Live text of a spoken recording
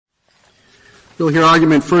You'll hear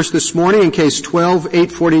argument first this morning in Case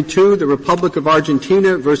 12-842, the Republic of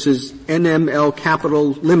Argentina versus NML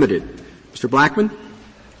Capital Limited. Mr. Blackman.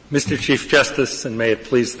 Mr. Chief Justice, and may it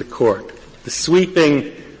please the Court, the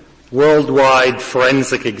sweeping worldwide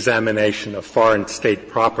forensic examination of foreign state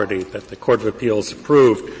property that the Court of Appeals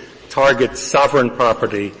approved targets sovereign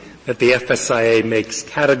property that the FSIA makes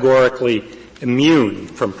categorically immune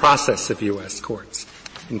from process of U.S. courts,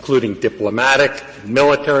 including diplomatic and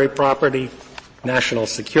military property, national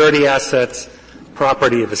security assets,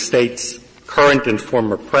 property of a state's current and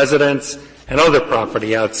former presidents, and other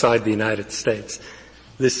property outside the United States.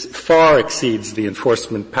 This far exceeds the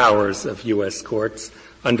enforcement powers of U.S. courts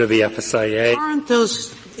under the FSIA. Aren't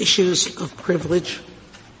those issues of privilege?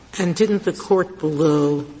 And didn't the court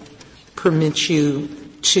below permit you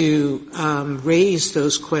to raise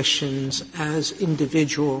those questions as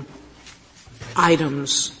individual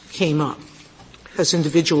items came up, as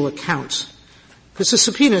individual accounts? Because the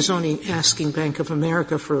subpoena is only asking Bank of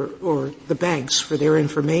America or the banks for their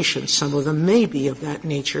information. Some of them may be of that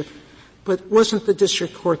nature. But wasn't the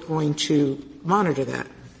district court going to monitor that?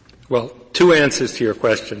 Well, two answers to your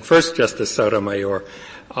question. First, Justice Sotomayor,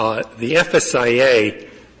 the FSIA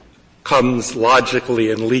comes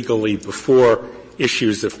logically and legally before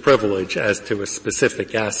issues of privilege as to a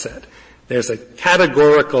specific asset. There's a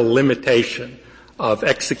categorical limitation of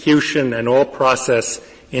execution and all process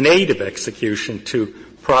in aid of execution to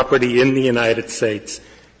property in the United States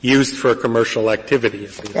used for commercial activity.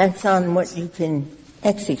 That's on what you can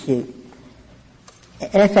execute.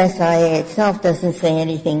 FSIA itself doesn't say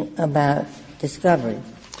anything about discovery.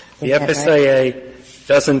 The FSIA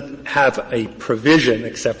doesn't have a provision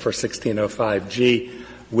except for 1605G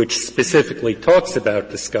which specifically talks about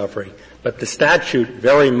discovery, but the statute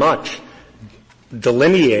very much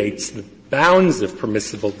delineates the bounds of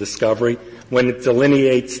permissible discovery when it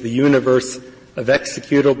delineates the universe of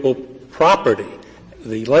executable property.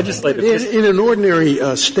 The legislative in an ordinary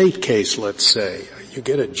state case, let's say, you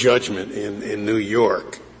get a judgment in New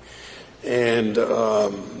York, and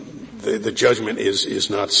the judgment is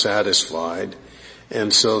not satisfied,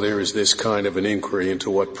 and so there is this kind of an inquiry into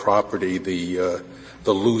what property the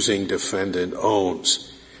losing defendant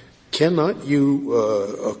owns. Cannot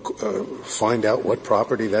you find out what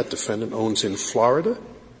property that defendant owns in Florida?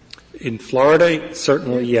 In Florida,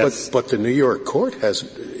 certainly, yes. But the New York court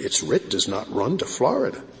its writ does not run to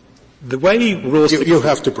Florida. The way rules you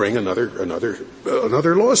have to bring another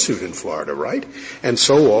lawsuit in Florida, right? And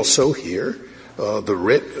so also here, the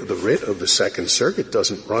writ of the Second Circuit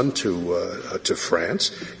doesn't run to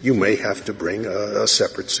France. You may have to bring a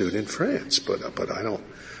separate suit in France, but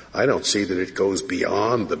I don't see that it goes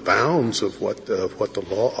beyond the bounds of what the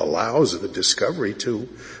law allows the discovery to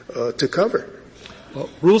cover. Well,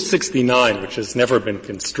 Rule 69, which has never been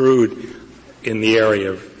construed in the area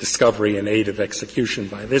of discovery in aid of execution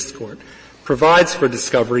by this Court, provides for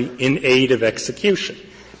discovery in aid of execution.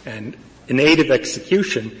 And in aid of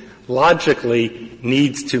execution logically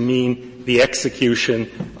needs to mean the execution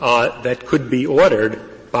that could be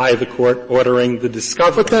ordered by the court ordering the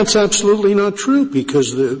discovery. But that's absolutely not true,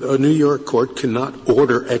 because a New York court cannot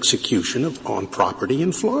order execution on property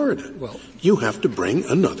in Florida. Well, you have to bring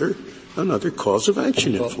another cause of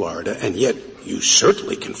action in Florida, and yet you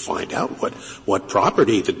certainly can find out what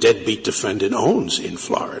property the deadbeat defendant owns in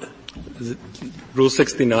Florida. Rule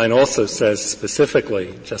 69 also says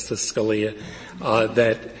specifically, Justice Scalia,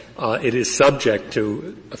 that it is subject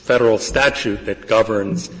to a federal statute that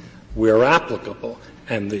governs where applicable.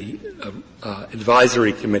 And the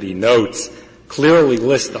advisory committee notes clearly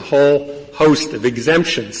list a whole host of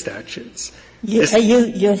exemption statutes. You're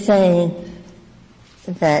saying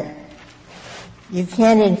that you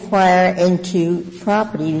can't inquire into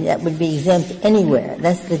property that would be exempt anywhere.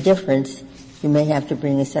 That's the difference. You may have to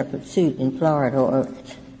bring a separate suit in Florida, or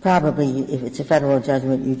probably if it's a federal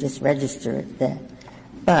judgment, you just register it there.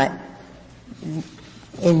 But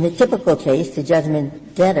in the typical case, the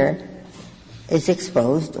judgment debtor is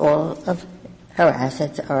exposed, all of her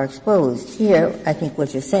assets are exposed. Here, I think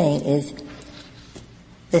what you're saying is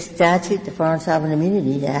the statute, the Foreign Sovereign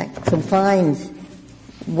Immunity Act, confines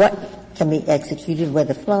what can be executed,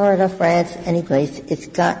 whether Florida, France, any place. It's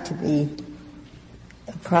got to be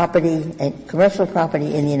property, commercial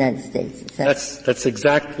property in the United States. That's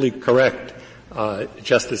exactly correct,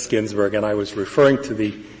 Justice Ginsburg, and I was referring to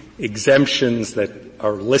the exemptions that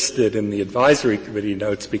are listed in the advisory committee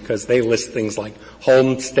notes because they list things like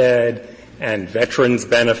homestead and veterans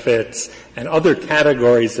benefits and other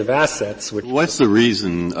categories of assets. What's the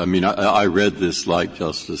reason? I mean, I read this like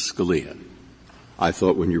Justice Scalia. I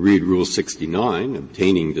thought when you read Rule 69,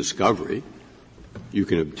 obtaining discovery, you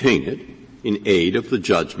can obtain it in aid of the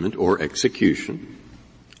judgment or execution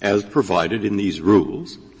as provided in these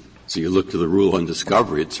rules. So you look to the rule on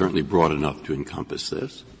discovery, it's certainly broad enough to encompass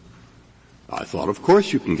this. I thought, of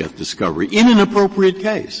course, you can get discovery in an appropriate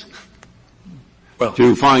case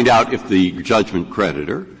to find out if the judgment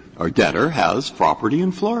creditor or debtor has property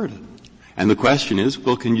in Florida. And the question is,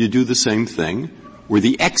 well, can you do the same thing where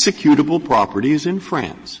the executable property is in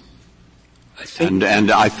France? And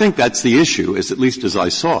I think that's the issue, at least as I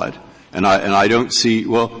saw it. And I don't see,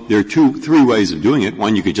 well, there are three ways of doing it.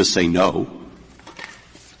 One, you could just say no.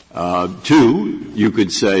 Two, you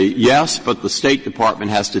could say yes, but the State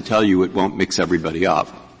Department has to tell you it won't mix everybody up.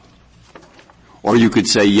 Or you could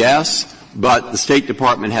say yes, but the State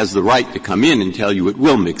Department has the right to come in and tell you it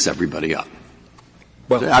will mix everybody up.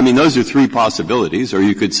 Well, I mean, those are three possibilities. Or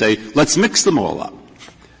you could say, let's mix them all up.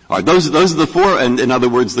 All right, those are the four, and in other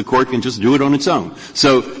words, the court can just do it on its own.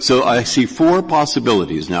 So I see four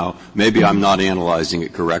possibilities now. Maybe I'm not analyzing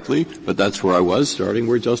it correctly, but that's where I was, starting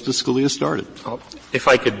where Justice Scalia started. If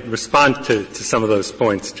I could respond to some of those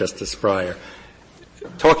points, Justice Breyer.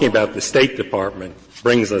 Talking about the State Department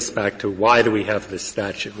brings us back to why do we have this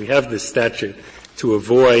statute? We have this statute to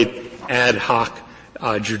avoid ad hoc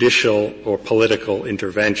judicial or political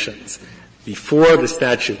interventions. Before the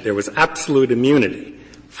statute, there was absolute immunity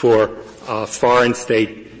for foreign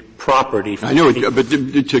state property. I know, but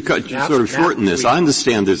to sort of shorten this, I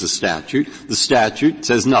understand there's a statute. The statute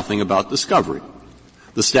says nothing about discovery.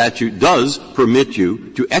 The statute does permit you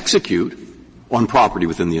to execute on property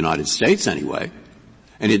within the United States anyway,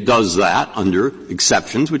 and it does that under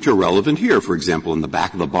exceptions which are relevant here. For example, in the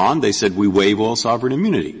back of the bond, they said we waive all sovereign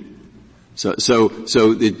immunity. So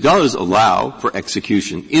it does allow for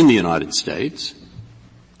execution in the United States.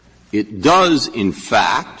 It does, in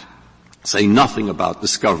fact, say nothing about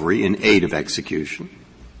discovery in aid of execution.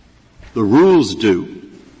 The rules do.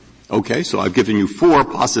 Okay, so I've given you four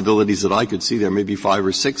possibilities that I could see. There may be five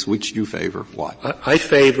or six. Which do you favor? Why? I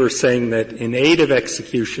favor saying that in aid of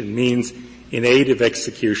execution means in aid of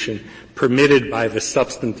execution permitted by the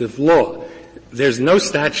substantive law. There's no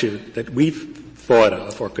statute that we've thought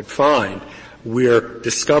of or could find where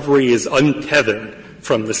discovery is untethered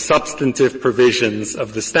from the substantive provisions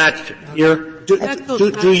of the statute. Here,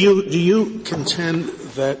 do you contend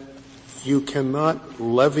that you cannot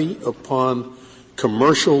levy upon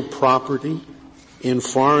commercial property in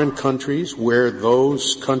foreign countries where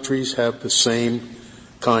those countries have the same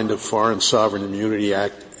kind of Foreign Sovereign Immunity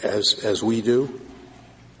Act as we do?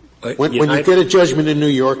 When you get a judgment in New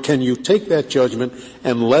York, can you take that judgment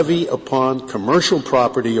and levy upon commercial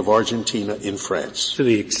property of Argentina in France? To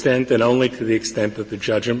the extent and only to the extent that the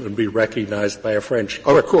judgment would be recognized by a French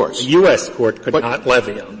court. Of course. The U.S. court could not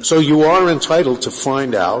levy on it. So you are entitled to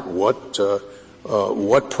find out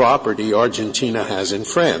what property Argentina has in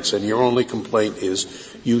France, and your only complaint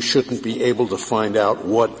is you shouldn't be able to find out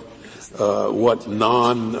what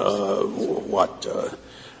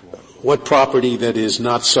property that is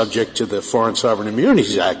not subject to the Foreign Sovereign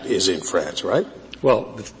Immunities Act is in France, right?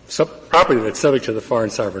 Well, the property that's subject to the Foreign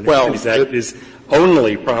Sovereign Immunities Act is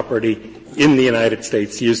only property in the United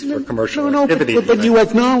States used for commercial activity. But you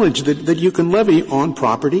acknowledge that you can levy on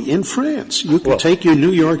property in France. You can take your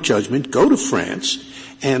New York judgment, go to France,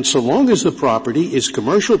 and so long as the property is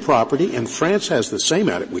commercial property and France has the same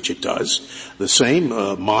at it, which it does, the same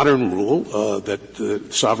modern rule that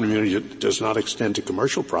sovereign immunity does not extend to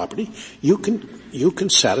commercial property, you can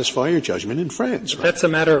satisfy your judgment in France. Right? That's a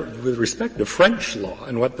matter with respect to French law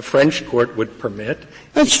and what the French court would permit.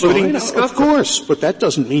 That's fine, of course, but that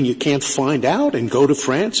doesn't mean you can't find out and go to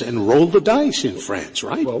France and roll the dice in France,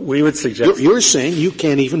 right? Well, we would suggest you're saying you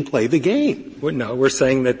can't even play the game. Well, no, we're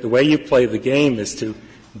saying that the way you play the game is to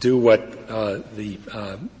do what the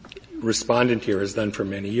respondent here has done for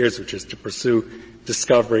many years, which is to pursue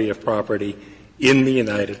discovery of property in the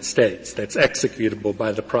United States that's executable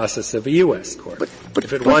by the process of a U.S. court. But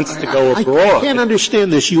if it wants to go abroad. I can't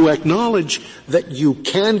understand this. You acknowledge that you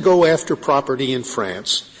can go after property in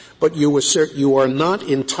France, but you assert you are not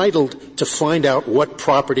entitled to find out what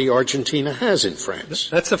property Argentina has in France.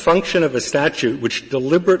 That's a function of a statute which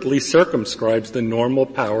deliberately circumscribes the normal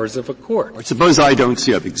powers of a court. I suppose I don't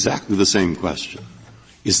see up exactly the same question.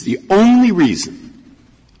 Is the only reason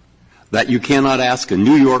that you cannot ask a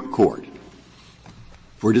New York court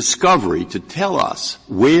for discovery to tell us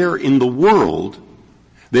where in the world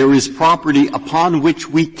there is property upon which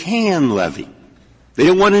we can levy? They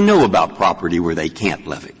don't want to know about property where they can't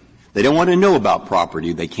levy. They don't want to know about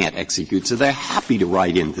property they can't execute, so they're happy to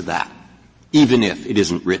write into that, even if it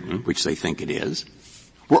isn't written, which they think it is.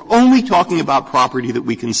 We're only talking about property that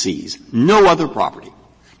we can seize, no other property.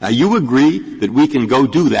 Now, you agree that we can go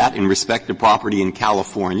do that in respect to property in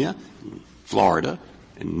California, Florida,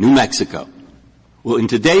 and New Mexico. Well, in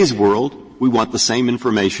today's world, we want the same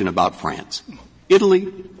information about France,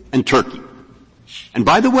 Italy, and Turkey. And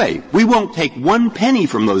by the way, we won't take one penny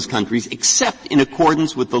from those countries except in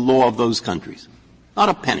accordance with the law of those countries. Not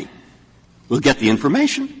a penny. We'll get the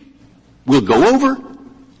information, we'll go over,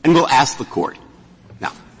 and we'll ask the court.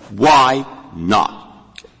 Now, why not?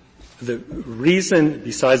 The reason,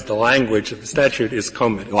 besides the language of the statute, is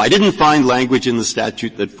comity. Well, I didn't find language in the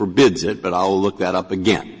statute that forbids it, but I will look that up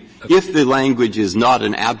again. Okay. If the language is not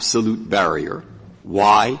an absolute barrier,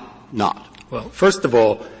 why not? Well, first of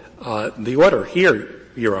all, the order here,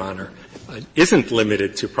 Your Honor, isn't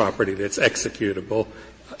limited to property that's executable.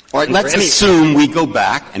 All right, let's assume we go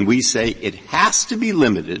back and we say it has to be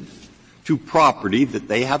limited to property that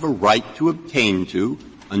they have a right to obtain to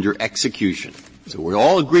under execution. So we're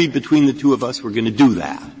all agreed between the two of us we're going to do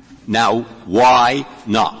that. Now, why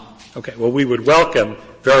not? Okay, well, we would welcome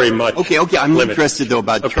very much. Okay, I'm interested though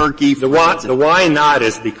about Turkey. The why not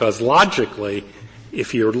is because logically,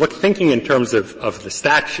 if you're thinking in terms of the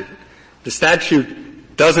statute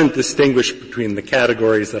doesn't distinguish between the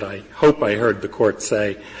categories that I hope I heard the court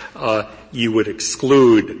say you would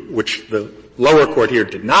exclude, which the lower court here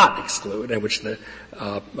did not exclude, and which the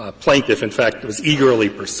plaintiff, in fact, was eagerly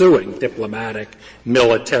pursuing: diplomatic,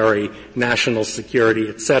 military, national security,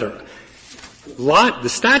 etc. The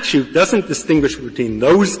statute doesn't distinguish between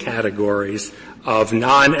those categories of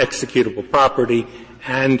non-executable property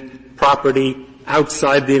and property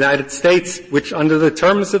outside the United States, which under the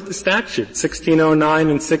terms of the statute, 1609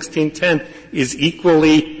 and 1610, is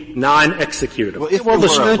equally non-executable. Well, if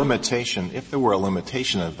there were a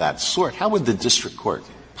limitation of that sort, how would the district court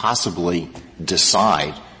possibly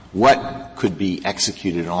decide what could be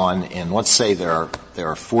executed on? And let's say there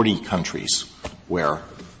are 40 countries where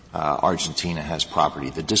Argentina has property.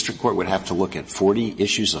 The district court would have to look at 40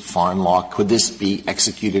 issues of foreign law. Could this be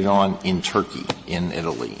executed on in Turkey, in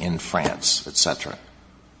Italy, in France, etc.?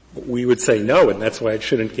 We would say no, and that's why it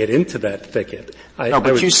shouldn't get into that thicket.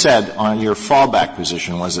 But you said on your fallback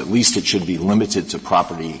position was at least it should be limited to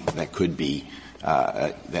property that could be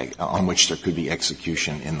on which there could be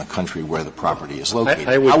execution in the country where the property is located.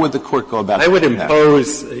 How would the court go about it? I would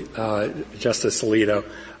impose, Justice Alito,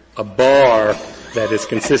 a bar that is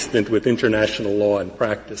consistent with international law and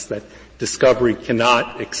practice, that discovery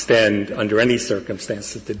cannot extend under any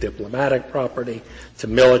circumstances to diplomatic property, to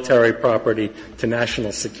military property, to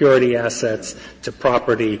national security assets, to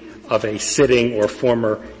property of a sitting or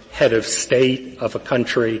former head of state of a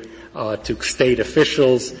country, to state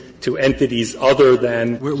officials, to entities other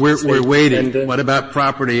than We're waiting. What about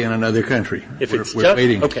property in another country? We're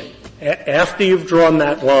waiting. Okay. After you've drawn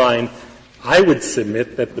that line, I would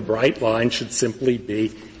submit that the bright line should simply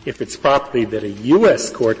be if it's property that a U.S.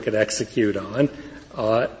 court could execute on,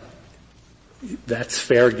 that's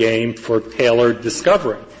fair game for tailored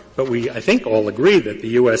discovery. But I think all agree that the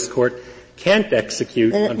U.S. court can't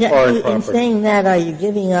execute on foreign property. In saying that, are you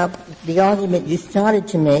giving up the argument you started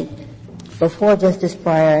to make before Justice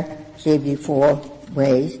Breyer gave you 4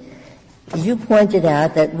 ways? You pointed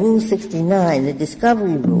out that Rule 69, the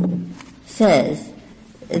discovery rule, says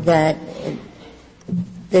that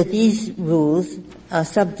these rules are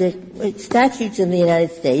subject, statutes of the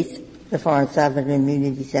United States, the Foreign Sovereign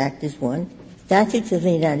Immunities Act is one, statutes of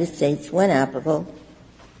the United States, when applicable,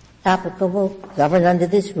 govern under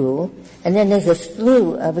this rule, and then there's a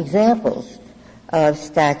slew of examples of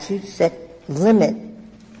statutes that limit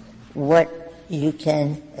what you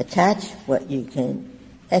can attach, what you can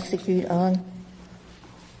execute on.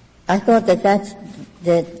 I thought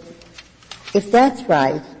that if that's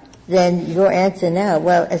right, then your answer now,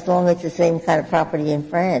 well, as long as it's the same kind of property in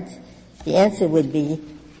France, the answer would be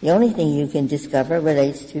the only thing you can discover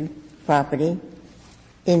relates to property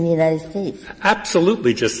in the United States.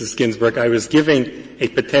 Absolutely, Justice Ginsburg. I was giving a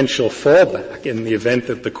potential fallback in the event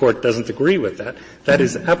that the court doesn't agree with that. That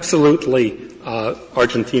is absolutely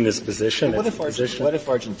Argentina's position. What if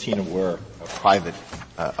Argentina were a private,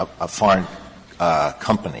 a foreign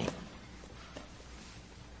company?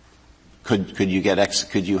 Could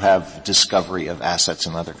you have discovery of assets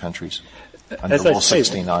in other countries under Rule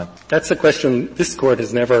 69? That's a question this court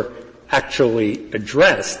has never actually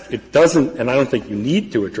addressed. It doesn't, and I don't think you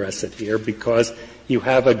need to address it here, because you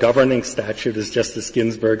have a governing statute, as Justice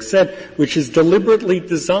Ginsburg said, which is deliberately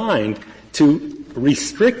designed to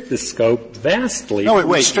restrict the scope vastly. No, it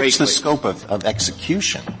restricts the scope of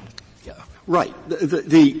execution. Yeah, right.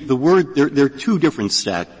 The word, there are 2 different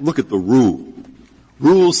Look at the rule.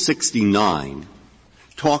 Rule 69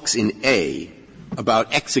 talks in A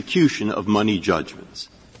about execution of money judgments.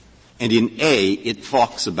 And in A, it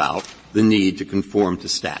talks about the need to conform to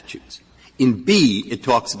statutes. In B, it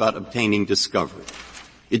talks about obtaining discovery.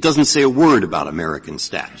 It doesn't say a word about American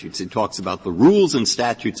statutes. It talks about the rules and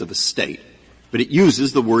statutes of a state, but it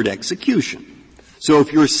uses the word execution. So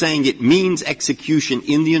if you're saying it means execution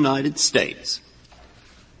in the United States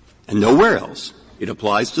and nowhere else, it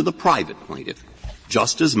applies to the private plaintiff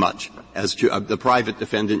just as much as to the private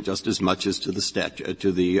defendant, just as much as to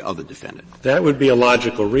the other defendant. That would be a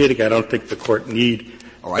logical reading. I don't think the Court need.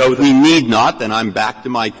 All right. We need not. Then I'm back to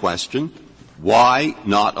my question. Why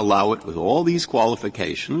not allow it with all these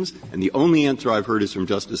qualifications? And the only answer I've heard is from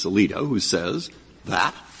Justice Alito, who says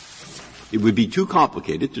that it would be too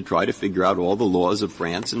complicated to try to figure out all the laws of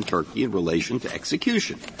France and Turkey in relation to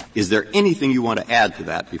execution. Is there anything you want to add to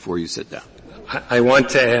that before you sit down? I want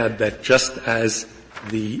to add that just as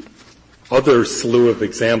the other slew of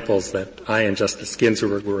examples that I and Justice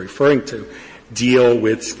Ginsburg were referring to deal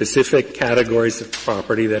with specific categories of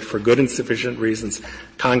property that for good and sufficient reasons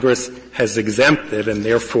Congress has exempted, and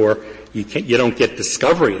therefore you don't get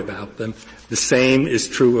discovery about them. The same is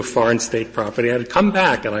true of foreign state property. I'd come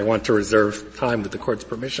back, and I want to reserve time with the Court's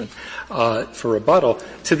permission for rebuttal,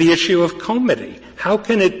 to the issue of comity. How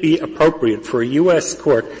can it be appropriate for a U.S.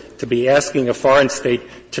 court to be asking a foreign state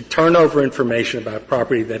to turn over information about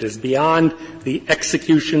property that is beyond the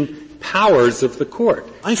execution powers of the court?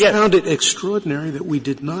 I found it extraordinary that we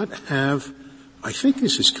did not have, I think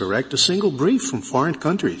this is correct, a single brief from foreign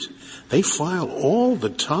countries. They file all the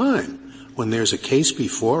time when there's a case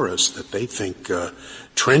before us that they think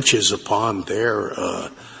trenches upon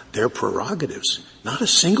their prerogatives. Not a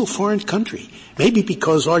single foreign country. Maybe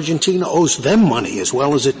because Argentina owes them money as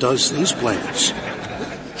well as it does these plaintiffs.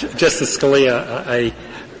 Justice Scalia,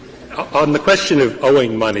 on the question of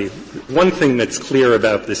owing money, one thing that's clear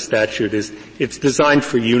about this statute is it's designed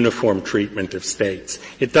for uniform treatment of states.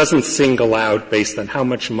 It doesn't single out based on how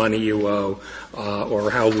much money you owe or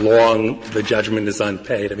how long the judgment is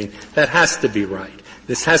unpaid. I mean, that has to be right.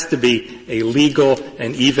 This has to be a legal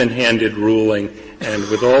and even-handed ruling, and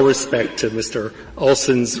with all respect to Mr.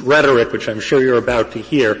 Olson's rhetoric, which I'm sure you're about to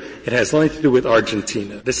hear, it has nothing to do with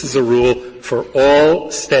Argentina. This is a rule for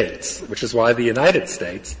all states, which is why the United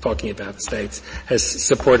States, talking about states, has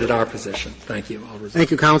supported our position. Thank you. I'll resume.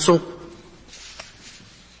 Thank you, counsel.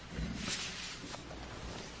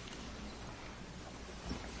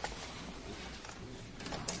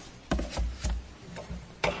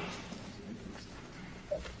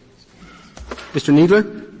 Mr.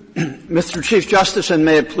 Kneedler? Mr. Chief Justice, and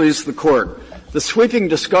may it please the Court, the sweeping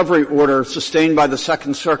discovery order sustained by the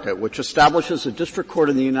Second Circuit, which establishes a district court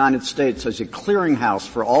in the United States as a clearinghouse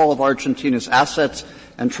for all of Argentina's assets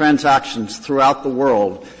and transactions throughout the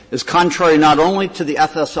world, is contrary not only to the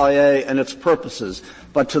FSIA and its purposes,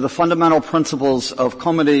 but to the fundamental principles of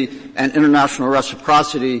comity and international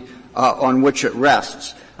reciprocity on which it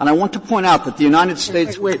rests. And I want to point out that the United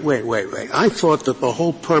States— Wait. I thought that the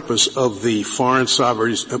whole purpose of the Foreign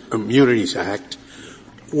Sovereign Immunities Act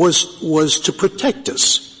was to protect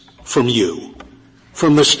us from you,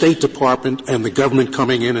 from the State Department and the government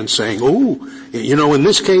coming in and saying, in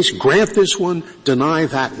this case, grant this one, deny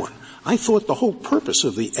that one. I thought the whole purpose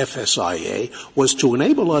of the FSIA was to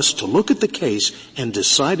enable us to look at the case and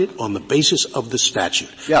decide it on the basis of the statute.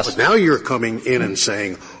 Yes. But now you're coming in and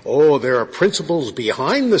saying, there are principles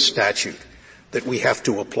behind the statute that we have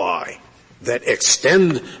to apply that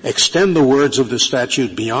extend the words of the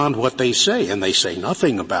statute beyond what they say, and they say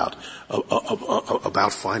nothing about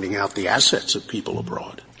finding out the assets of people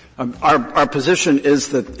abroad. Our position is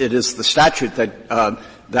that it is the statute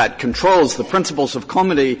that controls the principles of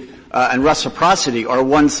comity and reciprocity are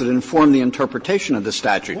ones that inform the interpretation of the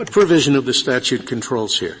statute. What provision of the statute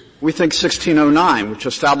controls here? We think 1609, which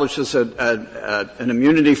establishes an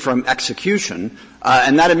immunity from execution,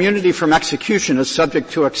 and that immunity from execution is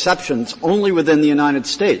subject to exceptions only within the United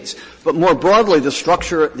States. But more broadly,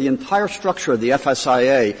 the entire structure of the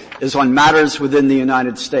FSIA is on matters within the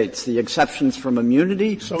United States. The exceptions from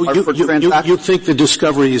immunity are for transactions. You think the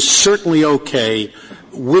discovery is certainly okay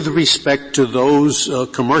with respect to those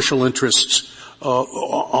commercial interests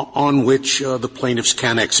on which the plaintiffs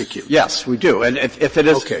can execute? Yes, we do. And if it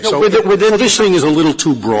is okay, so this thing is a little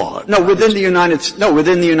too broad. Within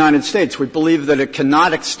the United States, we believe that it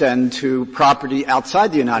cannot extend to property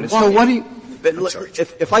outside the United States. Well, what do you?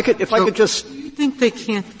 If I could just. Do you think they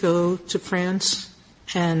can't go to France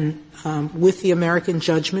and with the American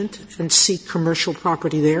judgment and seek commercial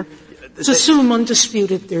property there? Let's assume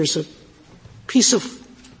undisputed there's a piece of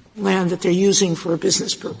land that they're using for a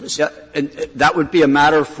business purpose. Yeah, and that would be a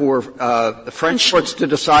matter for the French courts to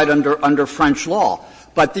decide under French law.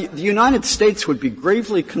 But the United States would be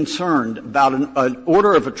gravely concerned about an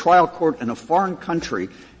order of a trial court in a foreign country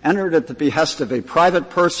entered at the behest of a private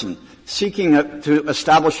person seeking to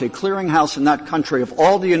establish a clearinghouse in that country of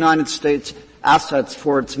all the United States assets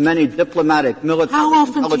for its many diplomatic, military. How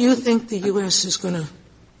often do you think the U.S. is going to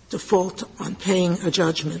default on paying a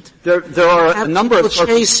judgment? There are a number of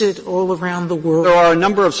chase it all around the world. There are a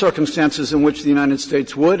number of circumstances in which the United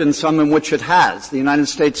States would, and some in which it has. The United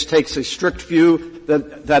States takes a strict view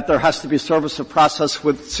that there has to be service of process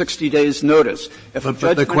with 60 days notice. But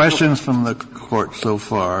the questions from the court so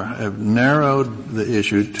far have narrowed the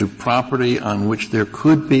issue to property on which there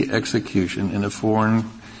could be execution in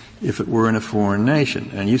if it were in a foreign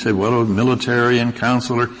nation. And you said, well, military and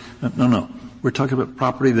consular. No. We're talking about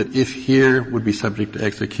property that, if here, would be subject to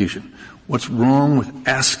execution. What's wrong with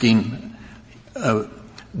asking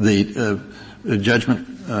the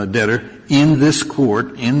judgment debtor in this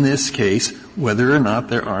court, in this case, whether or not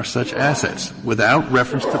there are such assets, without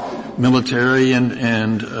reference to military and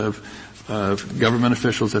government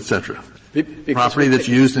officials, etc.? Property that's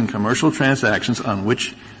used in commercial transactions on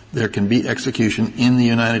which there can be execution in the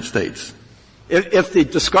United States. If the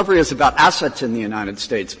discovery is about assets in the United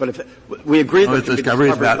States, but if we agree that the discovery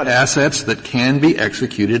is about assets that can be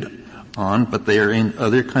executed on, but they are in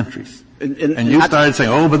other countries. And you started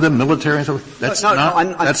saying, but the military and so forth.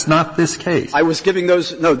 That's not this case. I was giving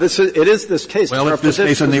those. No, it is this case. Well, it's this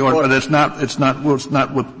case in the order, but it's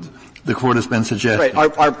not what the court has been suggesting.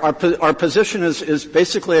 Right. Our position is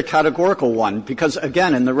basically a categorical one, because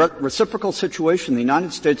again, in the reciprocal situation, the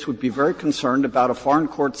United States would be very concerned about a foreign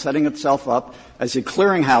court setting itself up as a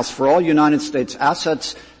clearinghouse for all United States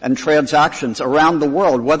assets and transactions around the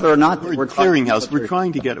world, whether or not we're clearinghouse. We're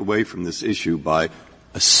trying to get away from this issue by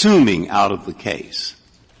assuming out of the case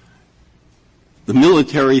the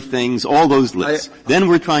military things, all those lists. Then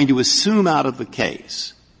we're trying to assume out of the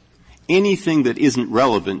case anything that isn't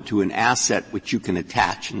relevant to an asset which you can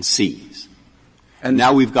attach and seize. And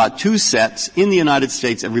now we've got two sets. In the United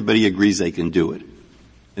States, everybody agrees they can do it.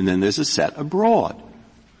 And then there's a set abroad.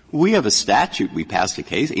 We have a statute, we passed a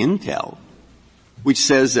case, Intel, which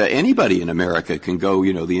says anybody in America can go,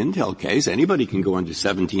 the Intel case, anybody can go under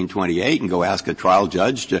 1728 and go ask a trial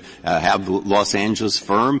judge to have the Los Angeles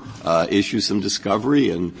firm issue some discovery,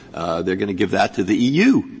 and they're going to give that to the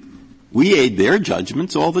EU. We aid their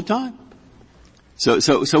judgments all the time.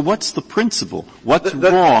 So what's the principle? What's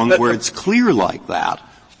wrong where it's clear like that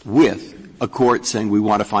with a court saying we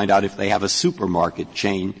want to find out if they have a supermarket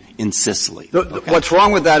chain in Sicily? Okay. What's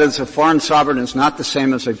wrong with that is a foreign sovereign is not the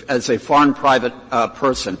same as a foreign private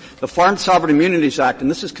person. The Foreign Sovereign Immunities Act,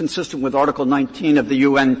 and this is consistent with Article 19 of the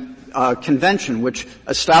UN Convention, which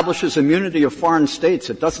establishes immunity of foreign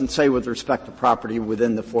states. It doesn't say with respect to property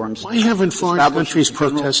within the foreign state. Why haven't foreign countries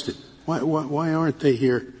protested? Why aren't they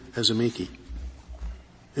here as amici?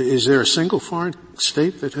 Is there a single foreign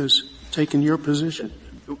state that has taken your position?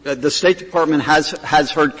 The State Department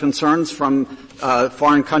has heard concerns from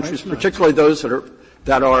foreign countries, particularly those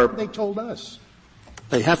that are. They told us.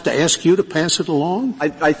 They have to ask you to pass it along?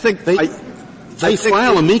 I think they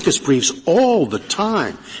file amicus briefs all the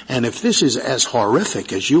time, and if this is as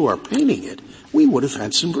horrific as you are painting it, we would have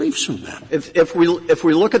had some briefs from them. If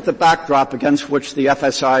we look at the backdrop against which the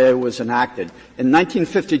FSIA was enacted, in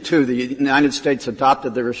 1952 the United States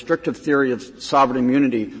adopted the restrictive theory of sovereign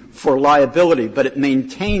immunity for liability, but it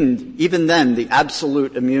maintained even then the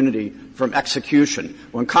absolute immunity from execution.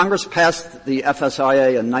 When Congress passed the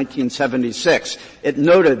FSIA in 1976, it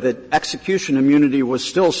noted that execution immunity was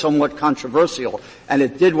still somewhat controversial, and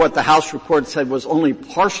it did what the House report said was only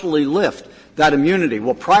partially lift that immunity.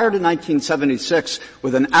 Well, prior to 1976,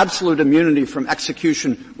 with an absolute immunity from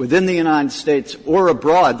execution within the United States or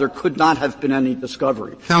abroad, there could not have been any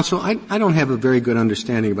discovery. Counsel, I don't have a very good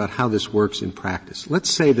understanding about how this works in practice. Let's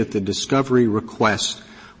say that the discovery request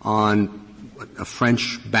on a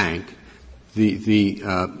French bank,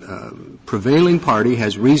 the prevailing party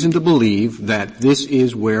has reason to believe that this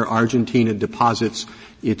is where Argentina deposits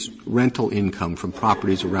its rental income from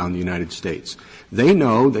properties around the United States. They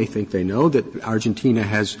think they know that Argentina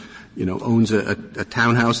owns a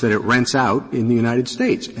townhouse that it rents out in the United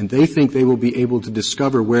States. And they think they will be able to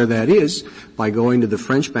discover where that is by going to the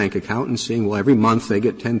French bank account and seeing, well, every month they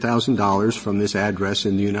get $10,000 from this address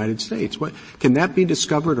in the United States. Can that be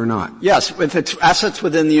discovered or not? Yes. If it's assets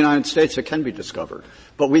within the United States, it can be discovered.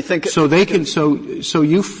 But we think the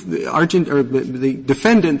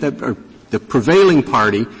defendant or the prevailing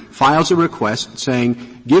party files a request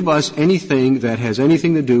saying, give us anything that has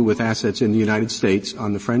anything to do with assets in the United States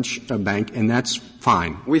on the French bank, and that's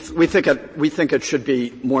fine. We think it should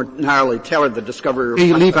be more narrowly tailored. The discovery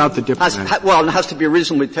you leave out the diplomat. It has to be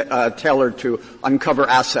reasonably tailored to uncover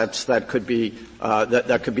assets that could be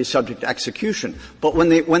that could be subject to execution. But when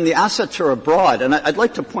the assets are abroad, and I'd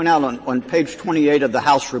like to point out on page 28 of the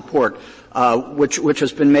House report, which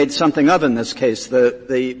has been made something of in this case,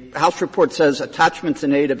 the House report says attachments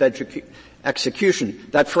in aid of execution.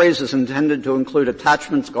 That phrase is intended to include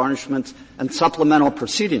attachments, garnishments, and supplemental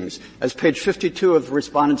proceedings. As page 52 of the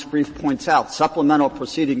Respondent's brief points out, supplemental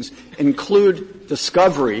proceedings include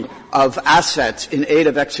discovery of assets in aid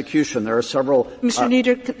of execution. There are several. Mr.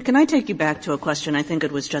 Kneedler, can I take you back to a question? I think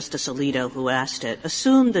it was Justice Alito who asked it.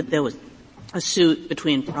 Assume that there was a suit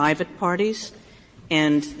between private parties,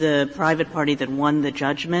 and the private party that won the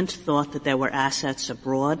judgment thought that there were assets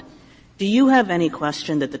abroad. Do you have any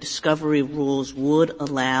question that the discovery rules would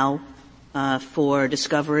allow for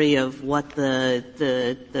discovery of what the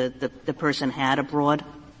person had abroad?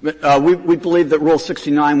 We believe that Rule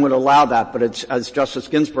 69 would allow that, but it's, as Justice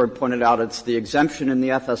Ginsburg pointed out, it's the exemption in the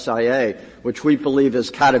FSIA, which we believe is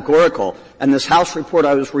categorical. And this House report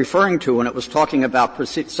I was referring to, when it was talking about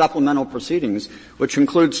supplemental proceedings, which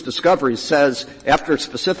includes discovery, says, after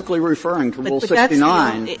specifically referring to Rule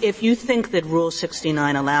 69. If you think that Rule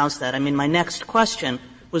 69 allows that, I mean, my next question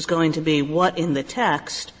was going to be what in the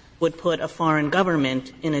text would put a foreign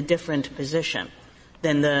government in a different position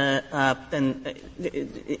than than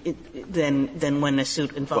when a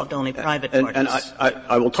suit involved only private parties. And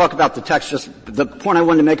I will talk about the text. Just the point I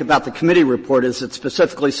wanted to make about the committee report is it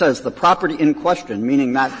specifically says the property in question,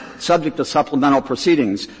 meaning that subject to supplemental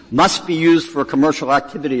proceedings, must be used for commercial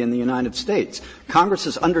activity in the United States.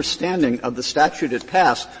 Congress's understanding of the statute it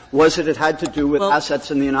passed was that it had to do with assets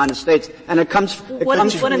in the United States, and it comes from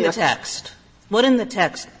the text? What in the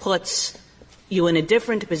text puts you in a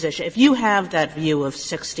different position? If you have that view of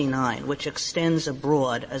 69, which extends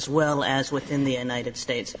abroad as well as within the United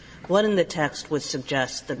States, what in the text would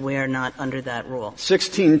suggest that we're not under that rule?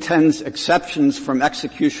 1610's exceptions from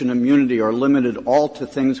execution immunity are limited all to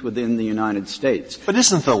things within the United States. But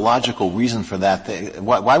isn't the logical reason for that?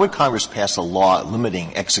 Why would Congress pass a law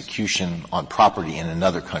limiting execution on property in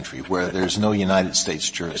another country where there's no United States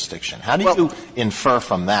jurisdiction? How do you infer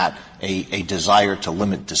from that a desire to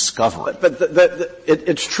limit discovery? But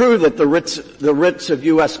it's true that the writs of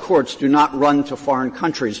U.S. courts do not run to foreign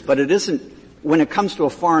countries, but it isn't. When it comes to a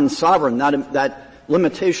foreign sovereign, that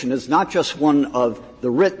limitation is not just one of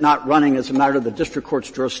the writ not running as a matter of the district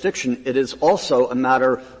court's jurisdiction. It is also a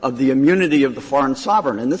matter of the immunity of the foreign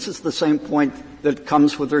sovereign. And this is the same point that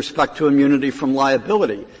comes with respect to immunity from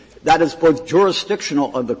liability. That is both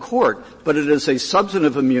jurisdictional of the court, but it is a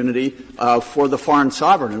substantive immunity for the foreign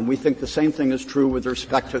sovereign. And we think the same thing is true with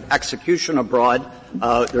respect to execution abroad.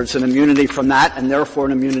 There's an immunity from that, and therefore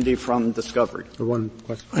an immunity from discovery. One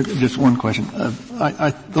question. Just one question.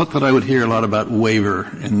 I thought that I would hear a lot about waiver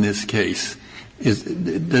in this case.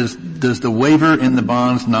 Does the waiver in the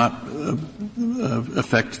bonds not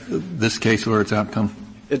affect this case or its outcome?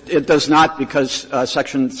 It does not, because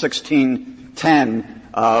Section 1610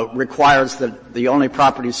 requires that the only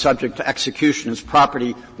property subject to execution is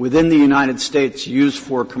property within the United States used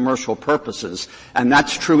for commercial purposes. And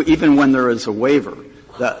that's true even when there is a waiver.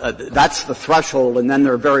 That's the threshold, and then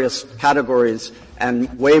there are various categories,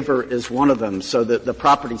 and waiver is one of them, so that the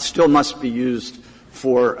property still must be used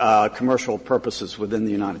for commercial purposes within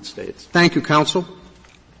the United States. Thank you, counsel.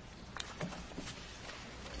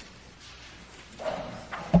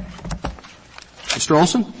 Mr.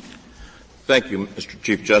 Olson? Thank you, Mr.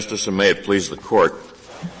 Chief Justice, and may it please the Court.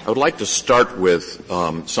 I would like to start with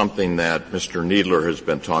something that Mr. Kneedler has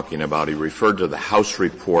been talking about. He referred to the House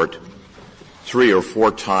report 3 or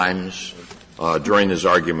 4 times during his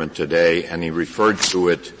argument today, and he referred to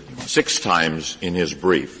it 6 times in his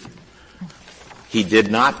brief. He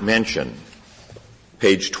did not mention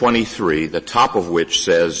page 23, the top of which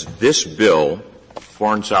says, this bill,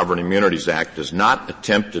 Foreign Sovereign Immunities Act, does not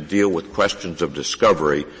attempt to deal with questions of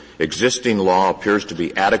discovery. Existing law appears to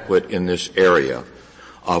be adequate in this area.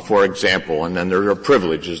 For example, and then there are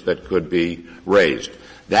privileges that could be raised.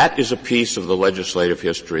 That is a piece of the legislative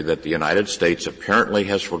history that the United States apparently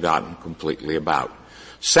has forgotten completely about.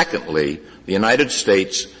 Secondly, the United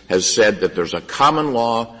States has said that there's a common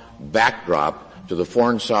law backdrop to the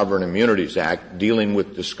Foreign Sovereign Immunities Act dealing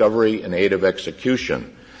with discovery and aid of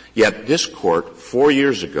execution. Yet this Court, 4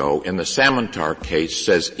 years ago, in the Samantar case,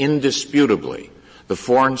 says indisputably the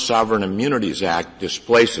Foreign Sovereign Immunities Act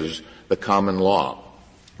displaces the common law.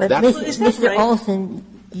 But Mr. Olson,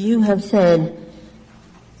 you have said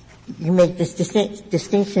you make this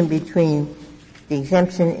distinction between the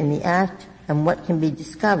exemption in the Act and what can be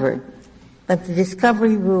discovered. But the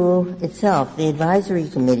discovery rule itself, the advisory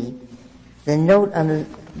committee, the note on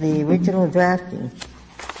the original drafting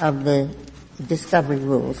of the discovery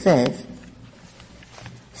rule says,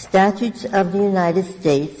 statutes of the United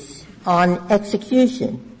States on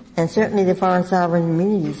execution, and certainly the Foreign Sovereign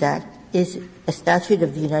Immunities Act is a statute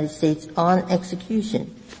of the United States on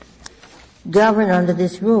execution, govern under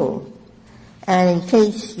this rule. And in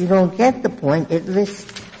case you don't get the point, it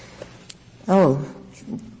lists, a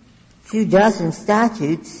few dozen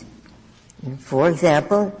statutes. For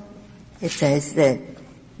example, it says that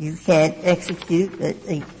you can't execute,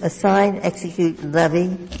 assign, execute,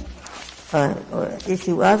 levy, or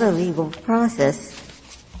issue other legal process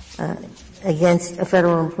against a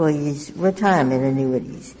federal employee's retirement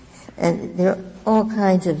annuities. And there are all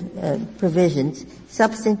kinds of provisions,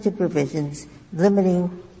 substantive provisions,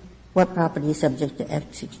 limiting what property is subject to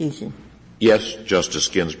execution. Yes, Justice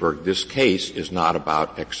Ginsburg, this case is not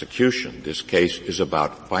about execution. This case is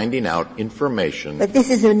about finding out information. But this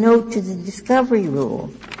is a note to the discovery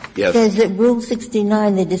rule. Yes. It says that Rule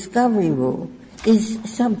 69, the discovery rule, is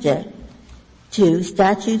subject to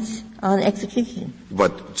statutes on execution.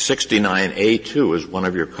 But 69A2, as one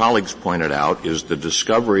of your colleagues pointed out, is the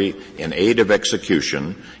discovery in aid of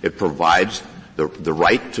execution. It provides the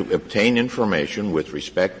right to obtain information with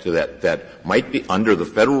respect to that might be under the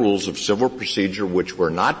federal rules of civil procedure, which were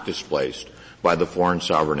not displaced by the Foreign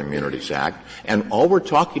Sovereign Immunities Act. And all we're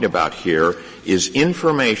talking about here is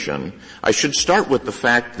information. I should start with the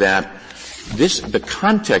fact that the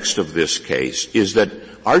context of this case is that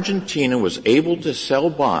Argentina was able to sell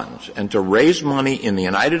bonds and to raise money in the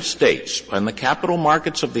United States, in the capital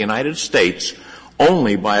markets of the United States,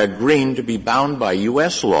 only by agreeing to be bound by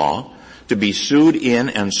U.S. law, to be sued in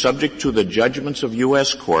and subject to the judgments of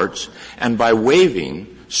U.S. courts, and by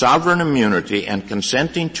waiving sovereign immunity and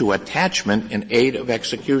consenting to attachment in aid of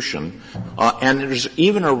execution. And there's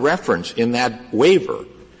even a reference in that waiver,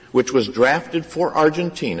 which was drafted for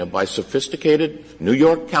Argentina by sophisticated New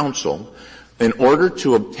York counsel in order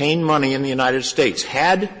to obtain money in the United States.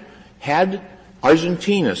 Had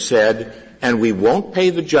Argentina said, and we won't pay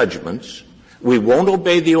the judgments, we won't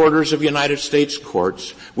obey the orders of United States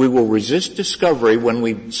courts, we will resist discovery when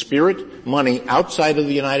we spirit money outside of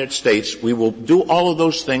the United States, we will do all of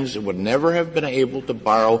those things and would never have been able to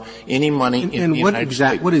borrow any money in the United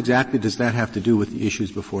States. What exactly does that have to do with the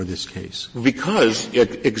issues before this case? Because,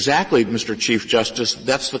 exactly, Mr. Chief Justice,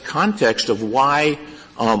 that's the context of why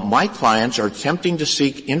my clients are attempting to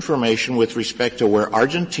seek information with respect to where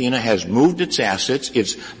Argentina has moved its assets.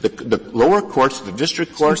 It's the lower courts, the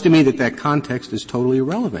district courts. It seems to me that context is totally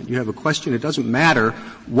irrelevant. You have a question. It doesn't matter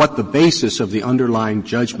what the basis of the underlying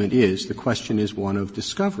judgment is. The question is one of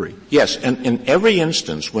discovery. Yes, and in every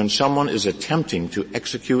instance when someone is attempting to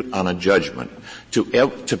execute on a judgment, to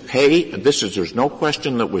pay, there's no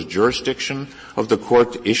question that was jurisdiction of the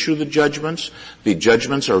court to issue the judgments. The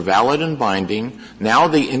judgments are valid and binding. Now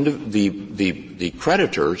the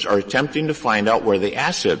creditors are attempting to find out where the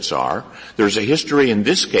assets are. There's a history in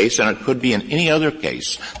this case, and it could be in any other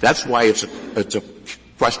case. That's why it's a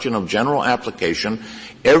question of general application.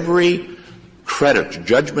 Every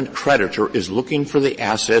judgment creditor is looking for the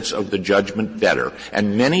assets of the judgment debtor,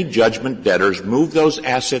 and many judgment debtors move those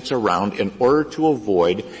assets around in order to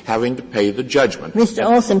avoid having to pay the judgment. Mr.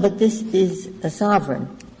 Olson, but this is a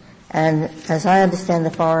sovereign. And as I understand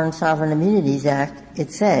the Foreign Sovereign Immunities Act,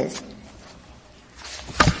 it says,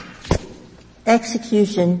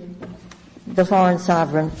 execution, the foreign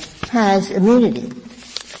sovereign has immunity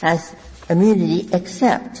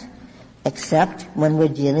except when we're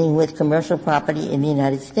dealing with commercial property in the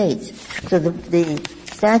United States. So the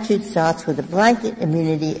statute starts with a blanket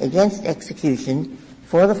immunity against execution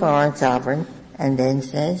for the foreign sovereign and then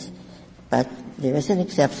says, but there is an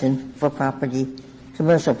exception for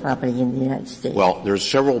commercial property in the United States. Well, there's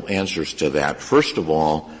several answers to that. First of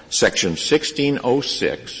all, Section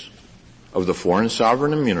 1606 of the Foreign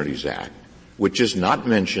Sovereign Immunities Act, which is not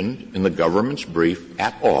mentioned in the government's brief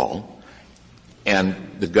at all, and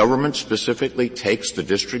the government specifically takes the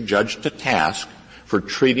district judge to task for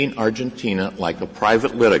treating Argentina like a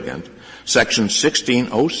private litigant. Section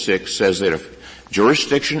 1606 says that if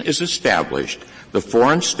jurisdiction is established, the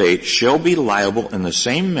foreign state shall be liable in the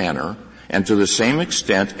same manner and to the same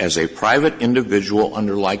extent as a private individual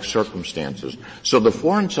under like circumstances. So the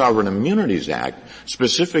Foreign Sovereign Immunities Act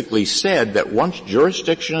specifically said that once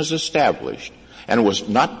jurisdiction is established, and was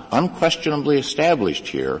not unquestionably established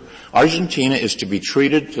here, Argentina is to be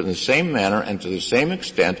treated in the same manner and to the same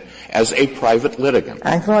extent as a private litigant.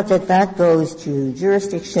 I thought that goes to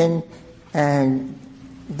jurisdiction and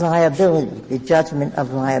liability, the judgment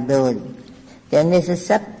of liability. Then there's a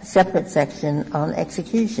separate section on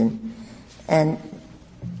execution. And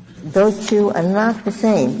those two are not the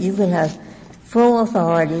same. You can have full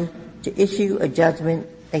authority to issue a judgment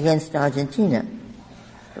against Argentina.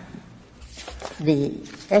 The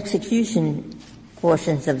execution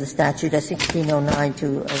portions of the statute are 1609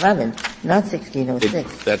 to 11, not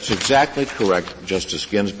 1606. That's exactly correct, Justice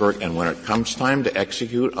Ginsburg. And when it comes time to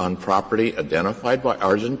execute on property identified by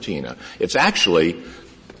Argentina, it's actually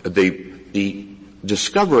the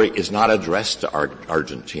discovery is not addressed to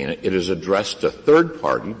Argentina. It is addressed to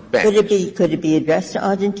third-party banks. Could it be addressed to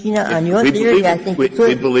Argentina? On your theory, I think it could.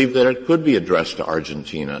 We believe that it could be addressed to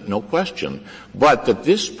Argentina, no question. But that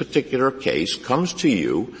this particular case comes to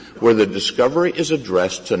you where the discovery is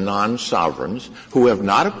addressed to non-sovereigns who have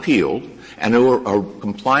not appealed and who are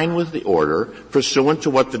complying with the order pursuant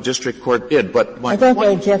to what the district court did. But I thought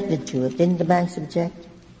they objected to it. Didn't the banks object?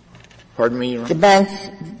 Pardon me, Your Honor? The banks,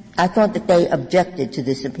 I thought that they objected to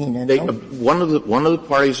the subpoena. One of the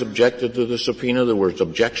parties objected to the subpoena. There were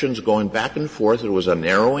objections going back and forth. There was a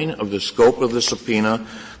narrowing of the scope of the subpoena.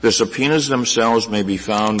 The subpoenas themselves may be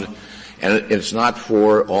found, and it's not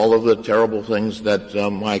for all of the terrible things that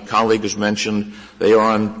my colleague has mentioned. They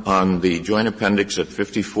are on the joint appendix at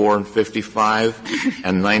 54 and 55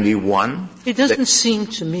 and 91. It doesn't seem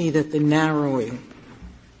to me that the narrowing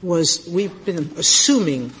was, we've been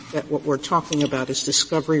assuming that what we're talking about is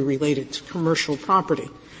discovery related to commercial property.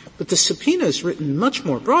 But the subpoena is written much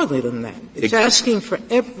more broadly than that. It's asking for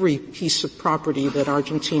every piece of property that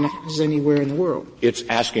Argentina has anywhere in the world. It's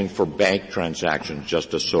asking for bank transactions,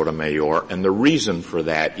 Justice Sotomayor, and the reason for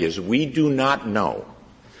that is we do not know,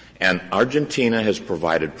 and Argentina has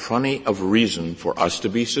provided plenty of reason for us to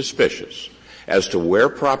be suspicious as to where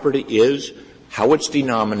property is, how it's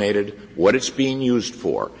denominated, what it's being used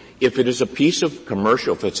for. If it is a piece of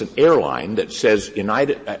commercial, if it's an airline that says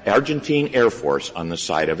Argentine Air Force on the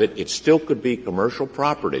side of it, it still could be commercial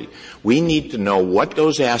property. We need to know what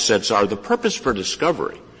those assets are. The purpose for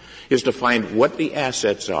discovery is to find what the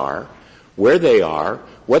assets are, where they are,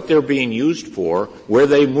 what they're being used for, where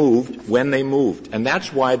they moved, when they moved. And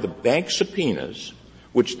that's why the bank subpoenas,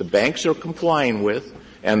 which the banks are complying with,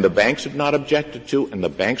 and the banks have not objected to, and the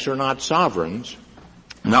banks are not sovereigns,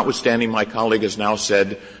 notwithstanding my colleague has now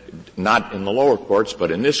said, not in the lower courts,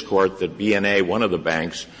 but in this court, that BNA, one of the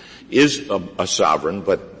banks, is a sovereign,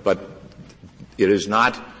 but it has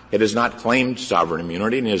not claimed sovereign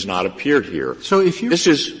immunity and has not appeared here. So if this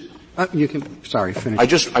is, you can, sorry, finish.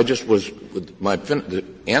 The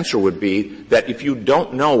answer would be that if you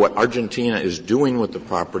don't know what Argentina is doing with the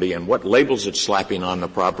property and what labels it's slapping on the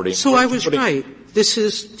property. So I was right. This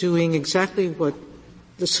is doing exactly what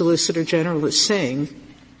the Solicitor General is saying.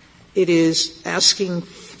 It is asking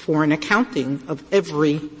for an accounting of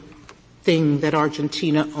everything that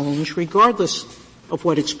Argentina owns, regardless of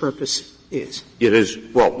what its purpose is. It is,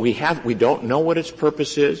 well, we don't know what its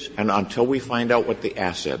purpose is, and until we find out what the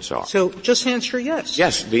assets are. So just answer yes.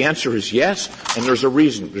 Yes, the answer is yes, and there's a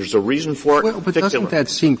reason. There's a reason for it. Well, but doesn't that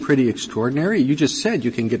seem pretty extraordinary? You just said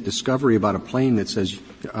you can get discovery about a plane that says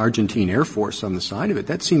Argentine Air Force on the side of it.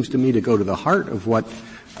 That seems to me to go to the heart of what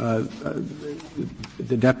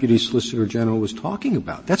the Deputy Solicitor General was talking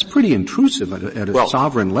about. That's pretty intrusive at a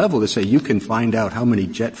sovereign level to say you can find out how many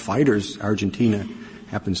jet fighters Argentina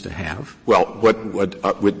happens to have. Well,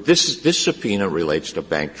 with this subpoena relates to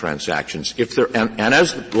bank transactions. If there, and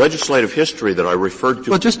as the legislative history that I referred to.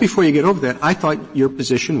 Well, just before you get over that, I thought your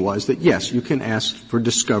position was that yes, you can ask for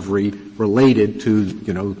discovery related to,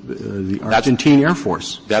 the Argentine Air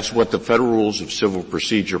Force. That's what the Federal Rules of Civil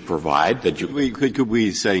Procedure provide. That could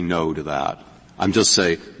we say no to that? I'm just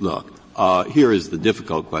saying, look, here is the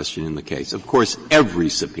difficult question in the case. Of course, every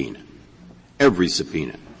subpoena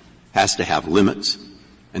has to have limits.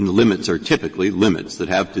 And the limits are typically limits that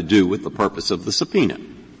have to do with the purpose of the subpoena.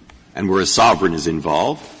 And where a sovereign is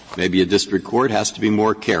involved, maybe a district court has to be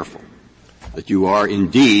more careful that you are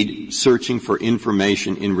indeed searching for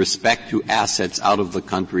information in respect to assets out of the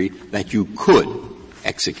country that you could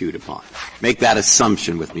execute upon. Make that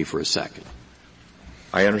assumption with me for a second.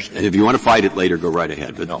 I understand. And if you want to fight it later, go right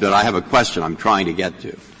ahead. But I have a question I'm trying to get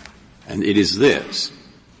to. And it is this.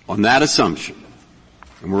 On that assumption,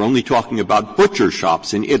 and we're only talking about butcher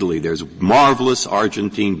shops in Italy. There's marvelous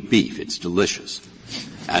Argentine beef. It's delicious.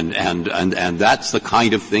 And that's the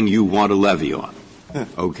kind of thing you want to levy on.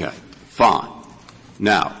 Okay. Fine.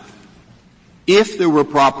 Now, If there were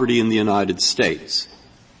property in the United States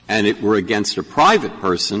and it were against a private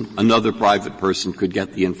person, another private person could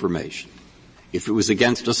get the information. If it was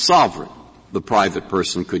against a sovereign, the private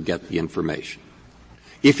person could get the information.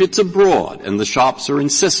 If it's abroad and the shops are in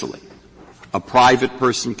Sicily, a private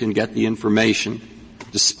person can get the information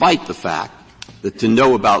despite the fact that to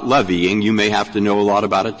know about levying, you may have to know a lot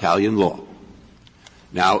about Italian law.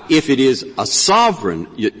 Now, if it is a sovereign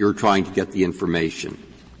you're trying to get the information,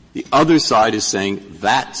 the other side is saying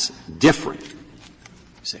that's different.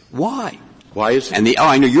 You say, why? Why is it? And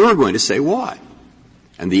I know you're going to say why.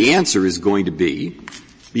 And the answer is going to be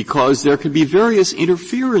because there could be various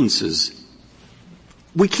interferences.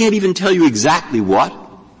 We can't even tell you exactly what,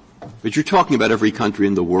 but you're talking about every country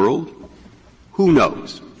in the world. Who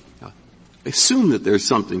knows? Assume that there's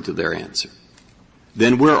something to their answer.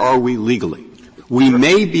 Then where are we legally? We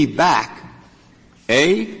may be back,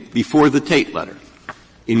 before the Tate letter,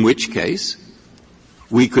 in which case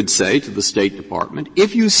we could say to the State Department,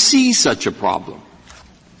 if you see such a problem,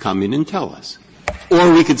 come in and tell us.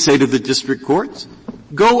 Or we could say to the district courts,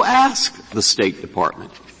 go ask the State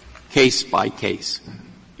Department, case by case.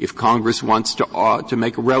 If Congress wants to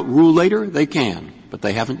make a rule later, they can, but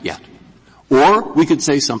they haven't yet. Or we could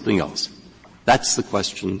say something else. That's the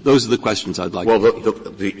question. Those are the questions I'd like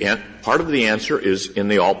to ask. Part of the answer is in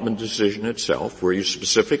the Altman decision itself, where you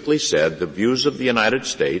specifically said the views of the United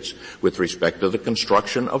States with respect to the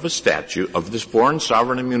construction of a statute of this Foreign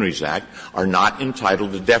Sovereign Immunities Act are not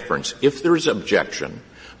entitled to deference. If there is objection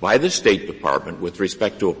by the State Department with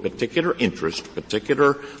respect to a particular interest,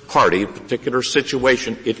 particular party, particular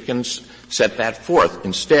situation, it can set that forth.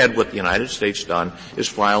 Instead, what the United States done is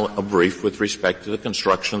file a brief with respect to the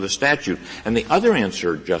construction of the statute. And the other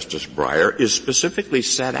answer, Justice Breyer, is specifically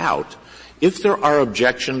set out if there are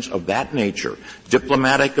objections of that nature,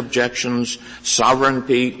 diplomatic objections,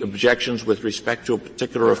 sovereignty objections with respect to a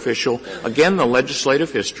particular official. Again, the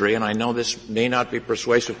legislative history, and I know this may not be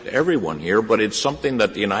persuasive to everyone here, but it's something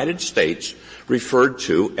that the United States referred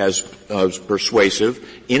to as persuasive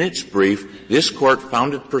in its brief. This Court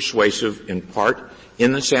found it persuasive in part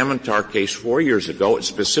in the Samantar case 4 years ago. It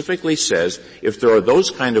specifically says if there are those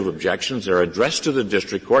kind of objections, they're addressed to the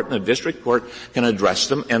district court, and the district court can address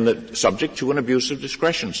them, and subject to an abuse of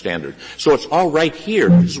discretion standard. So it's all right here.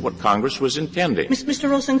 This is what Congress was intending. Mr.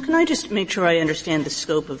 Wilson, can I just make sure I understand the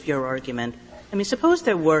scope of your argument? I mean, suppose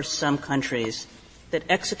there were some countries that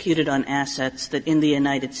executed on assets that in the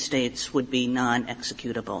United States would be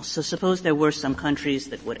non-executable. So suppose there were some countries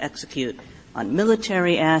that would execute on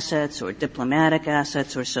military assets or diplomatic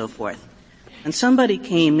assets or so forth. And somebody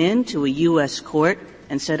came into a U.S. court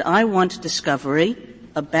and said, I want discovery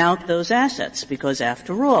about those assets because,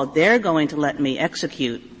 after all, they're going to let me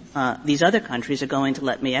execute, these other countries are going to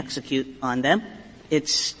let me execute on them.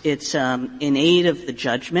 It's in aid of the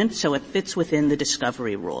judgment, so it fits within the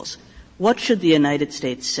discovery rules. What should the United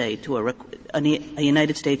States say to a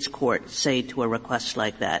United States court say to a request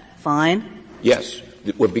like that? Fine? Yes.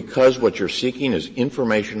 Because what you're seeking is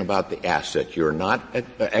information about the asset. You're not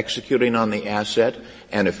executing on the asset,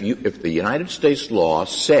 and if the United States law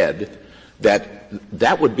said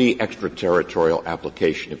that would be extraterritorial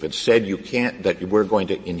application. If it said that we're going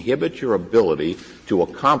to inhibit your ability to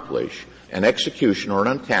accomplish an execution or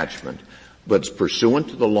an attachment, but pursuant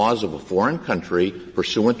to the laws of a foreign country,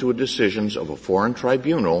 pursuant to the decisions of a foreign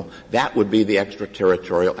tribunal, that would be the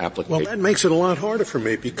extraterritorial application. Well, that makes it a lot harder for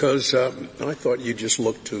me because I thought you just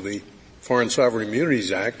looked to the Foreign Sovereign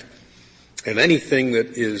Immunities Act, and anything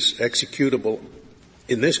that is executable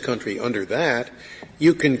in this country under that,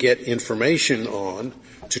 you can get information on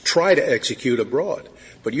to try to execute abroad.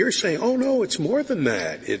 But you're saying, oh no, it's more than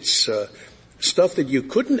that. It's stuff that you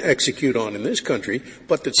couldn't execute on in this country,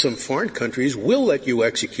 but that some foreign countries will let you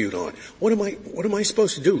execute on. What am I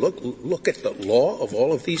supposed to do? Look at the law of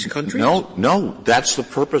all of these countries? No. That's the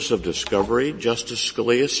purpose of discovery, Justice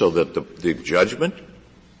Scalia, so that the judgment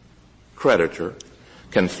creditor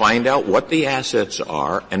can find out what the assets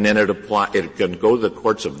are, and then it can go to the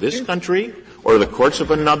courts of this country or the courts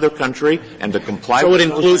of another country and to comply with those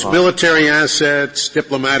laws. So it includes military assets,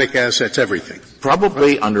 diplomatic assets, everything.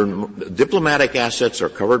 Probably under diplomatic assets are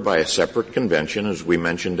covered by a separate convention, as we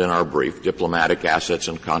mentioned in our brief. Diplomatic assets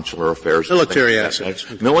and consular affairs. Military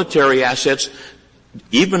assets. Military assets.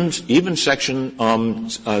 Even Section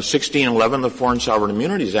 1611 of the Foreign Sovereign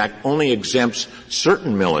Immunities Act only exempts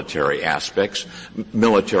certain military aspects,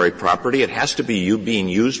 military property. It has to be being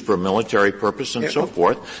used for a military purpose and so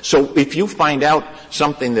forth. So if you find out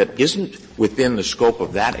something that isn't within the scope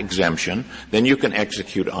of that exemption, then you can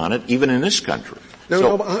execute on it, even in this country.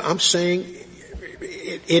 No, I'm saying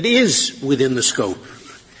it is within the scope.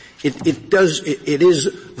 It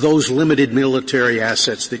is those limited military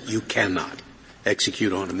assets that you cannot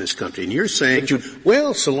execute on in this country. And you're saying,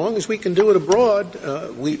 well, so long as we can do it abroad,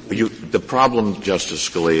 the problem, Justice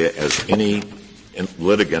Scalia, as any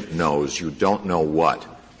litigant knows, you don't know what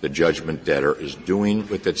the judgment debtor is doing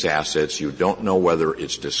with its assets. You don't know whether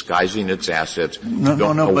it's disguising its assets. But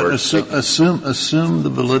assume the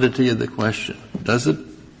validity of the question.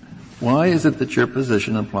 Why is it that your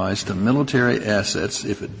position applies to military assets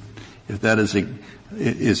if that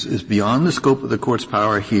is beyond the scope of the court's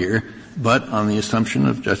power here, but on the assumption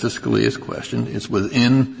of Justice Scalia's question, it's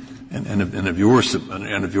within and of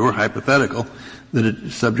your hypothetical that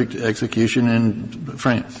it's subject to execution in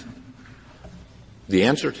France? The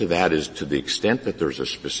answer to that is, to the extent that there's a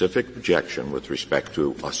specific objection with respect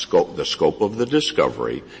to the scope of the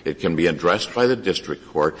discovery, it can be addressed by the district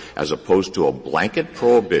court as opposed to a blanket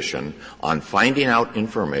prohibition on finding out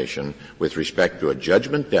information with respect to a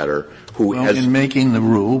judgment debtor who has... In making the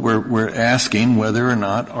rule, we're asking whether or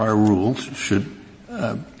not our rules should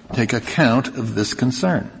take account of this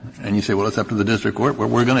concern. And you say, well, it's up to the district court. Well,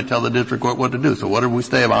 we're going to tell the district court what to do. So what do we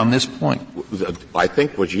say on this point? I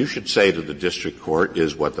think what you should say to the district court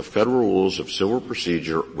is what the federal rules of civil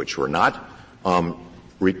procedure, which were not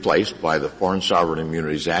replaced by the Foreign Sovereign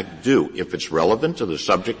Immunities Act, do. If it's relevant to the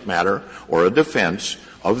subject matter or a defense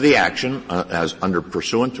of the action as under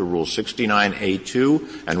pursuant to Rule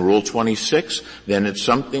 69A2 and Rule 26, then it's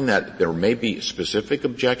something that there may be specific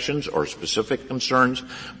objections or specific concerns,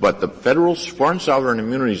 but the Foreign Sovereign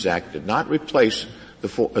Immunities Act did not replace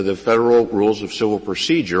the federal rules of civil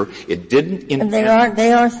procedure. It didn't intend... And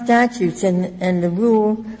they are statutes, and the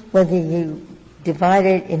rule, whether you divide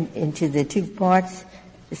it into the two parts,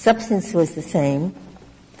 the substance was the same.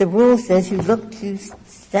 The rule says you look to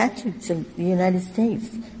statutes of the United States.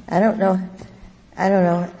 I don't know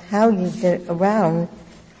how you get around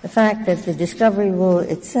the fact that the discovery rule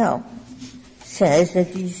itself says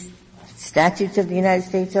that these statutes of the United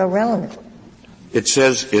States are relevant. It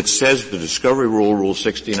says the discovery rule, Rule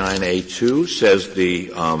 69A2, says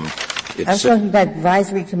the, I'm talking about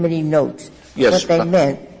advisory committee notes. Yes. What they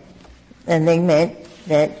meant. And they meant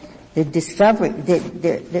that the discovery,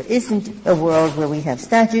 there isn't a world where we have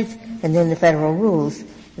statutes and then the federal rules.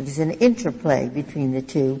 There's an interplay between the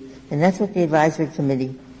two, and that's what the advisory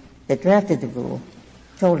committee that drafted the rule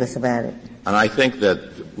told us about it. And I think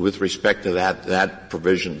that with respect to that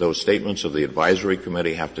provision, those statements of the advisory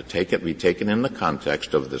committee have to be taken in the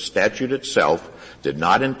context of the statute itself did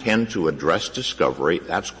not intend to address discovery.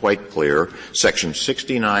 That's quite clear. Section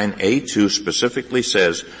 69A2 specifically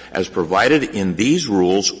says, as provided in these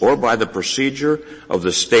rules or by the procedure of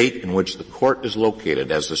the state in which the court is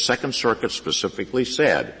located. As the Second Circuit specifically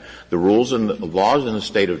said, the rules and the laws in the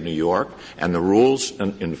state of New York and the rules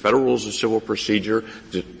in the federal rules of civil procedure,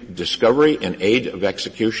 discovery and aid of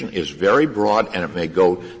execution is very broad, and it may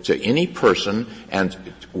go to any person, and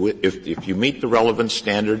if you meet the relevant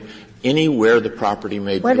standard, anywhere the property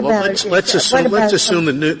may be. Let's assume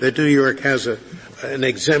that New York has an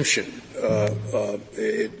exemption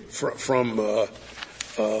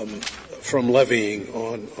from levying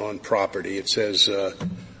on property. It says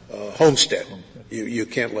homestead. You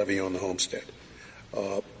can't levy on the homestead.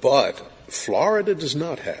 But Florida does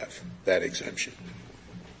not have that exemption.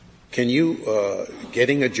 Can you,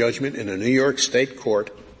 getting a judgment in a New York state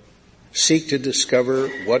court, seek to discover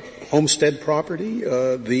what homestead property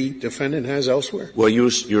the defendant has elsewhere? Well, you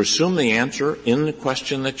assume the answer in the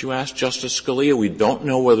question that you asked, Justice Scalia. We don't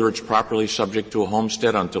know whether it's properly subject to a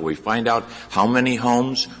homestead until we find out how many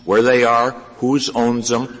homes, where they are, who owns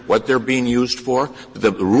them, what they're being used for.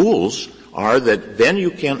 The rules are that then you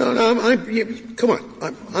can't... Come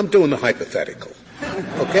on. I'm doing the hypothetical.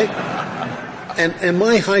 Okay? And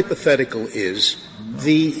my hypothetical is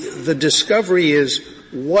the discovery is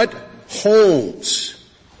what homes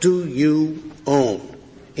do you own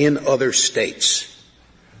in other states?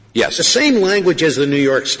 Yes. The same language as the New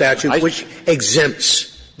York statute, which exempts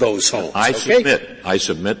those homes. I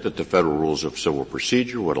submit that the federal rules of civil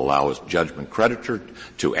procedure would allow a judgment creditor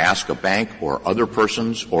to ask a bank or other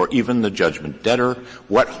persons or even the judgment debtor,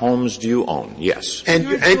 what homes do you own? Yes.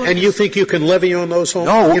 And you think you can levy on those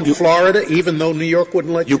homes in Florida, even though New York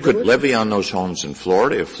wouldn't let you do it? You could levy on those homes in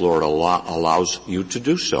Florida if Florida allows you to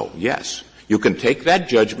do so, yes. You can take that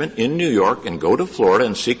judgment in New York and go to Florida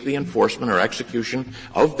and seek the enforcement or execution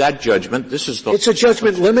of that judgment. It's a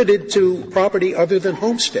judgment limited to property other than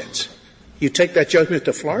homesteads. You take that judgment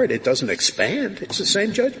to Florida, it doesn't expand. It's the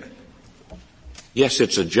same judgment. Yes,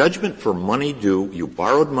 it's a judgment for money due. You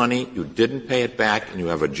borrowed money, you didn't pay it back, and you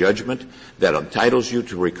have a judgment that entitles you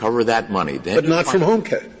to recover that money. Then but not from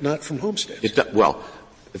homesteads.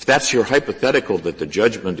 if that's your hypothetical that the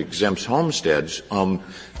judgment exempts homesteads,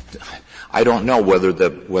 I don't know whether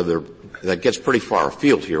that gets pretty far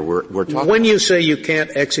afield here. We're talking. When you say you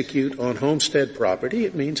can't execute on homestead property,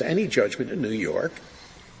 it means any judgment in New York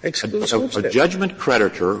excludes homestead. A judgment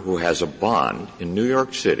creditor who has a bond in New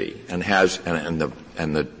York City and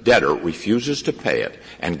the debtor refuses to pay it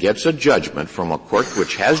and gets a judgment from a court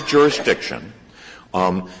which has jurisdiction,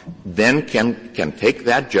 then can take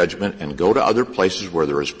that judgment and go to other places where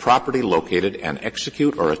there is property located and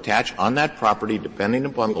execute or attach on that property depending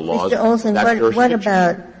upon the laws. Mr. Olson, what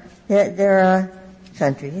about there are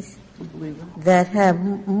countries that have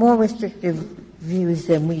more restrictive views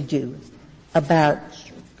than we do about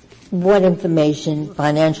what information,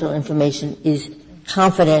 financial information, is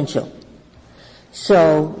confidential.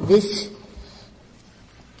 So this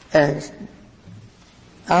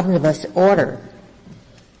omnibus order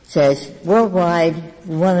says worldwide,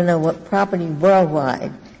 we want to know what property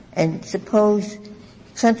worldwide. And suppose the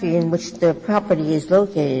country in which the property is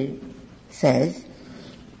located says,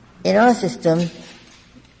 in our system,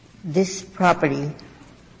 this property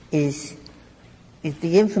is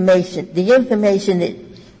the information that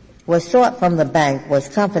was sought from the bank was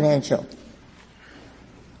confidential.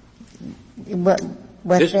 What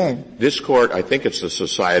then? This court, I think it's the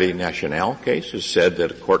Societe Nationale case, has said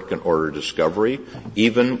that a court can order discovery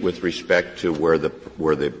even with respect to where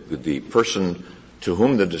the person to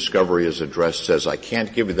whom the discovery is addressed says, I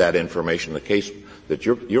can't give you that information. The case that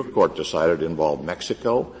your court decided involved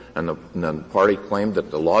Mexico, and the party claimed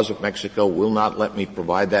that the laws of Mexico will not let me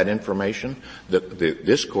provide that information.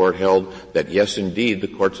 This court held that, yes, indeed, the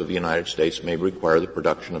courts of the United States may require the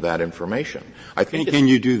production of that information. I think can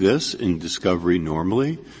you do this in discovery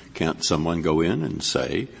normally? Can't someone go in and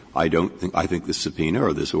say, I think this subpoena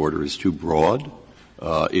or this order is too broad,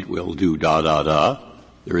 it will do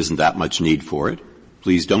there isn't that much need for it.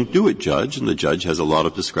 Please don't do it, Judge, and the judge has a lot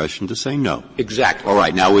of discretion to say no. Exactly. All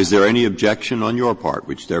right. Now, is there any objection on your part,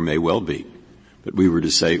 which there may well be, that we were to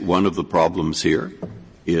say one of the problems here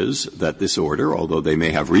is that this order, although they may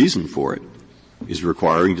have reason for it, is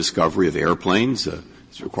requiring discovery of airplanes,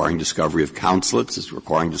 it's requiring discovery of consulates, it's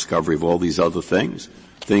requiring discovery of all these other things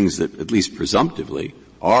that, at least presumptively,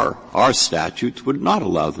 our statutes would not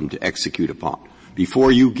allow them to execute upon.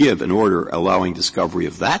 Before you give an order allowing discovery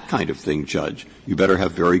of that kind of thing, Judge, you better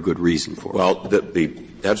have very good reason for it. Well,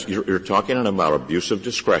 you're talking about abuse of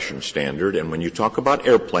discretion standard, and when you talk about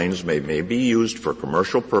airplanes may be used for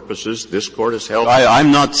commercial purposes, this court has held.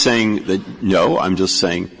 I'm not saying that, no, I'm just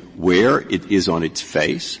saying where it is on its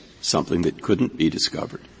face something that couldn't be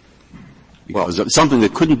discovered. Because something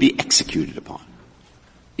that couldn't be executed upon.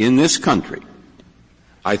 In this country,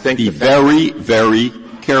 I think be very, very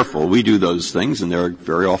careful. We do those things, and they're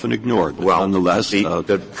very often ignored. But nonetheless,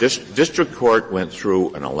 this district court went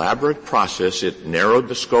through an elaborate process. It narrowed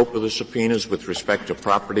the scope of the subpoenas with respect to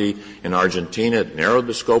property in Argentina. It narrowed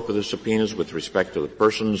the scope of the subpoenas with respect to the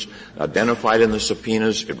persons identified in the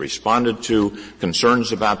subpoenas. It responded to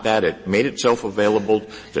concerns about that. It made itself available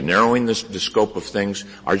to narrowing the scope of things.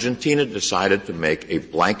 Argentina decided to make a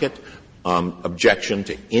blanket objection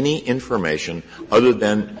to any information other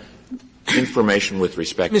than information with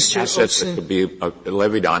respect to assets that could be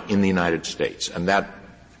levied on in the United States. And that,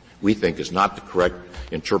 we think, is not the correct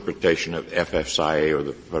interpretation of FFSIA or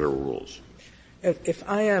the federal rules. If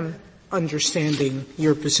I am understanding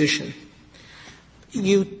your position,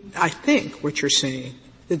 I think what you're saying,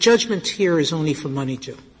 the judgment here is only for money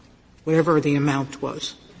due, whatever the amount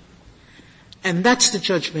was. And that's the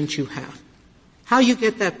judgment you have. How you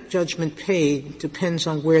get that judgment paid depends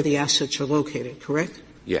on where the assets are located, correct?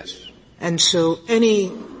 Yes. And so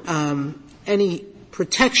any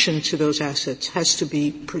protection to those assets has to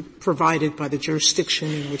be provided by the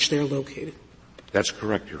jurisdiction in which they're located. That's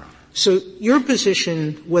correct, Your Honor. So your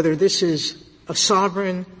position, whether this is a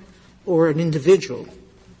sovereign or an individual,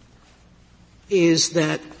 is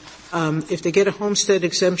that if they get a homestead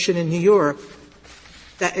exemption in New York,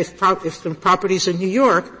 that if the property's in New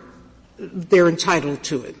York, they're entitled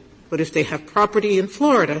to it. But if they have property in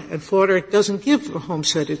Florida, and Florida doesn't give a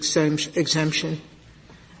homestead exemption,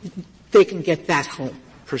 they can get that home.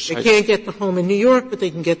 Precisely. They can't get the home in New York, but they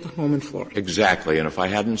can get the home in Florida. Exactly. And if I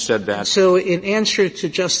hadn't said that. So in answer to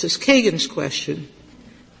Justice Kagan's question,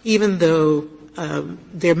 even though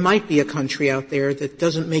there might be a country out there that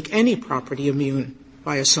doesn't make any property immune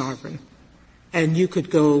by a sovereign, and you could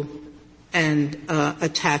go and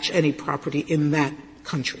attach any property in that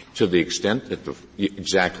country. To the extent that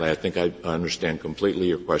exactly, I think I understand completely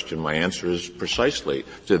your question. My answer is precisely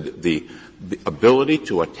the ability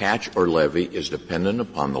to attach or levy is dependent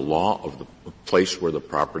upon the law of the place where the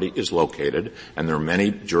property is located, and there are many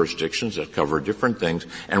jurisdictions that cover different things,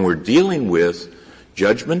 and we're dealing with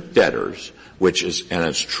judgment debtors, and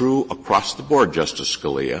it's true across the board, Justice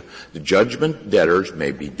Scalia, the judgment debtors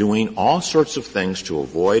may be doing all sorts of things to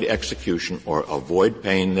avoid execution or avoid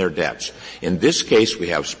paying their debts. In this case, we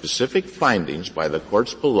have specific findings by the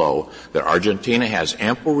courts below that Argentina has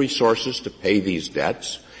ample resources to pay these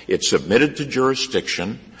debts. It's submitted to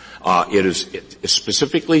jurisdiction. It is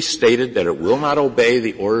specifically stated that it will not obey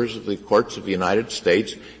the orders of the courts of the United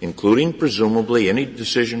States, including presumably any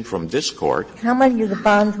decision from this court. How many of the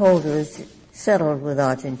bondholders settled with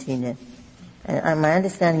Argentina? My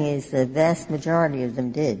understanding is the vast majority of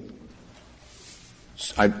them did.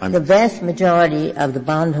 The vast majority of the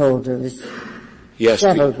bondholders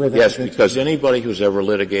settled with Argentina. Yes, because anybody who's ever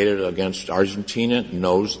litigated against Argentina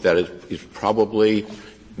knows that it's probably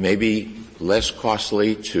maybe less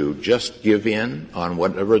costly to just give in on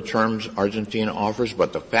whatever terms Argentina offers,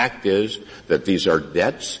 but the fact is that these are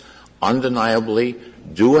debts, undeniably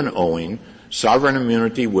due and owing. Sovereign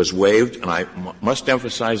immunity was waived, and I must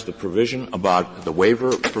emphasize the provision about the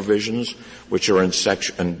waiver provisions, which are in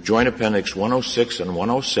Joint Appendix 106 and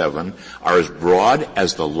 107, are as broad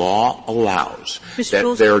as the law allows.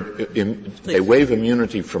 They waive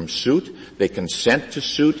immunity from suit, they consent to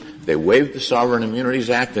suit, they waive the Sovereign Immunities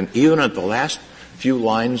Act, and even at the last few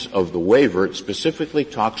lines of the waiver, it specifically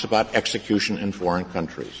talks about execution in foreign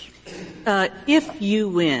countries. If you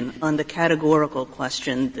win on the categorical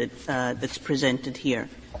question that's presented here,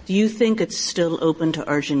 do you think it's still open to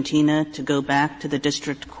Argentina to go back to the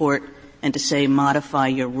district court and to say modify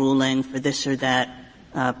your ruling for this or that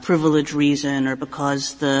privilege reason, or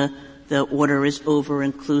because the order is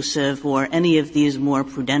over-inclusive, or any of these more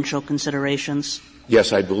prudential considerations?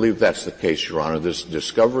 Yes, I believe that's the case, Your Honor. This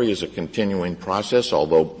discovery is a continuing process,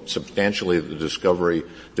 although substantially the discovery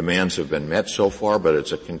demands have been met so far, but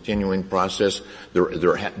it's a continuing process.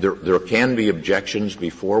 There can be objections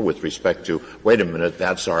before with respect to, wait a minute,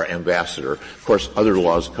 that's our ambassador. Of course, other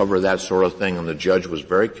laws cover that sort of thing, and the judge was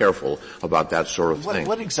very careful about that sort of thing.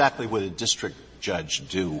 What exactly would a district judge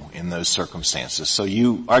do in those circumstances? So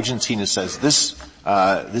Argentina says this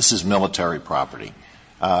is military property.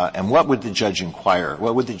 And what would the judge inquire?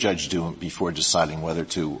 What would the judge do before deciding whether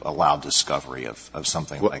to allow discovery of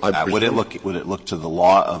something like that? Would it look to the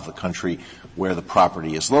law of the country where the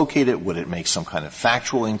property is located? Would it make some kind of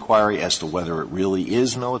factual inquiry as to whether it really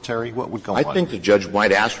is military? What would go on? I think the judge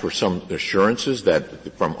might ask for some assurances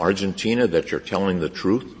that from Argentina that you're telling the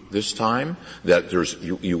truth this time, that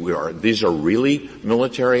these are really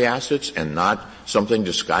military assets and not something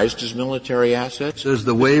disguised as military assets. Does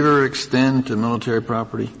the waiver extend to military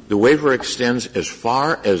property? The waiver extends as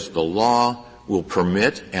far as the law will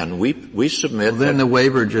permit, and we submit. Well, then the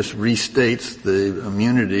waiver just restates the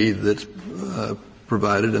immunity that's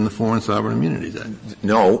provided in the Foreign Sovereign Immunities Act.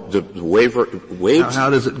 No, the waiver waives. How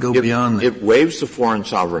does it go beyond that? It waives the Foreign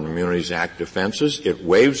Sovereign Immunities Act defenses. It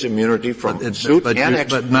waives immunity from suit and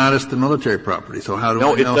but not as to military property. So how do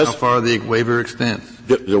we know how far the waiver extends?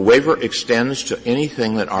 The waiver extends to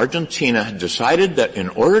anything that Argentina had decided that in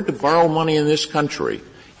order to borrow money in this country,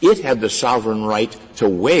 it had the sovereign right to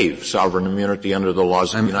waive sovereign immunity under the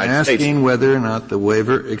laws of the United States. I'm asking whether or not the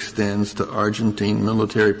waiver extends to Argentine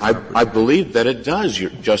military property. I believe that it does,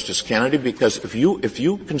 Justice Kennedy, because if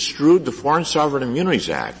you construed the Foreign Sovereign Immunities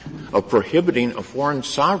Act of prohibiting a foreign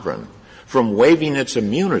sovereign from waiving its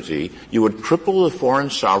immunity, you would cripple the foreign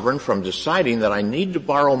sovereign from deciding that I need to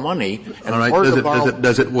borrow money. And all right.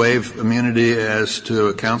 Does it waive immunity as to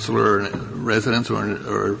a consular residence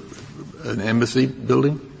or an embassy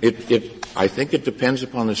building? I think it depends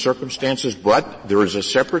upon the circumstances, but there is a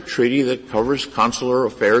separate treaty that covers consular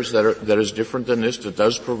affairs that is different than this, that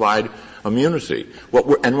does provide immunity.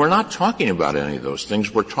 And we're not talking about any of those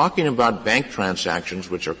things. We're talking about bank transactions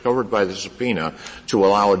which are covered by the subpoena to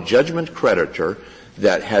allow a judgment creditor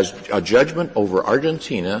that has a judgment over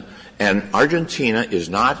Argentina, and Argentina is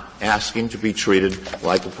not asking to be treated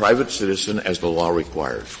like a private citizen as the law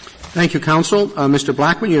requires. Thank you, counsel. Mr.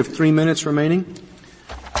 Blackman, you have 3 minutes remaining.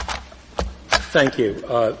 Thank you.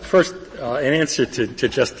 First, in answer to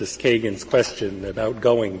Justice Kagan's question about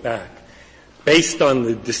going back, based on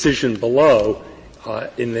the decision below,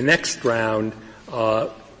 in the next round,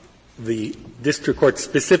 the district court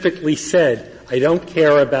specifically said, I don't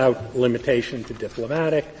care about limitation to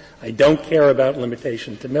diplomatic, I don't care about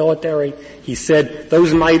limitation to military. He said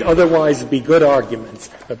those might otherwise be good arguments,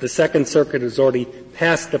 but the Second Circuit has already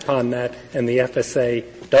passed upon that, and the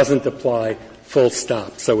FSA doesn't apply, full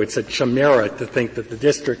stop. So it's a chimera to think that the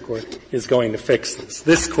district court is going to fix this.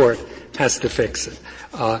 This court has to fix it.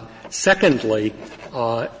 Secondly,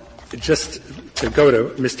 just to go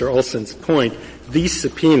to Mr. Olson's point, these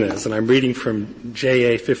subpoenas, and I'm reading from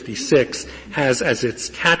JA 56, has as its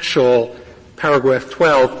catch-all paragraph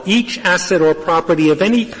 12, each asset or property of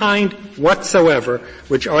any kind whatsoever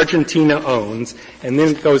which Argentina owns, and then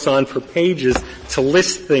it goes on for pages to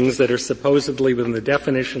list things that are supposedly within the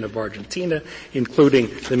definition of Argentina, including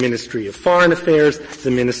the Ministry of Foreign Affairs,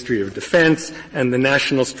 the Ministry of Defense, and the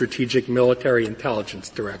National Strategic Military Intelligence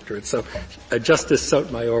Directorate. So Justice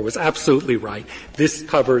Sotomayor was absolutely right. This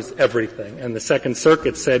covers everything, and the Second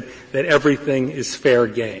Circuit said that everything is fair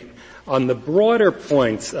game. On the broader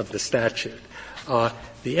points of the statute,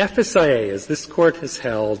 the FSIA, as this Court has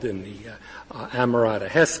held in the Amarada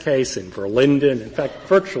Hess case, in Verlinden, in fact,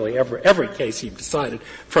 virtually every case you've decided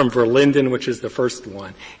from Verlinden, which is the first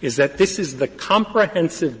one, is that this is the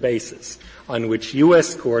comprehensive basis on which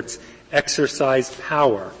U.S. courts exercise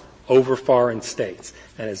power over foreign states.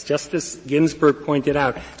 And as Justice Ginsburg pointed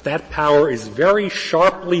out, that power is very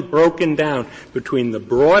sharply broken down between the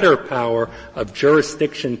broader power of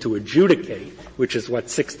jurisdiction to adjudicate, which is what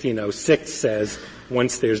 1606 says.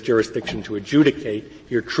 Once there's jurisdiction to adjudicate,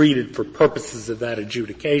 you're treated for purposes of that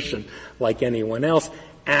adjudication like anyone else,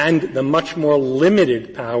 and the much more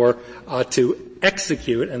limited power to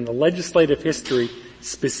execute. And the legislative history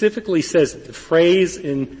specifically says that the phrase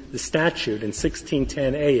in the statute in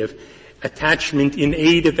 1610A of attachment in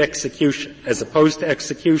aid of execution, as opposed to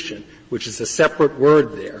execution, which is a separate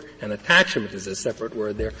word there, and attachment is a separate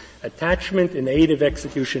word there. Attachment in aid of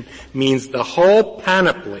execution means the whole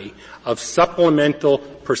panoply of supplemental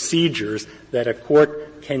procedures that a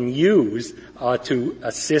court can use to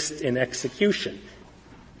assist in execution.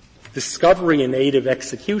 Discovery in aid of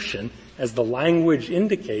execution, as the language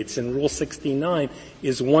indicates in Rule 69,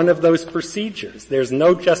 is one of those procedures. There's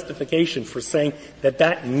no justification for saying that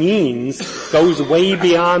that means goes way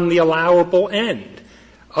beyond the allowable end.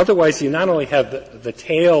 Otherwise, you not only have the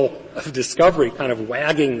tail of discovery kind of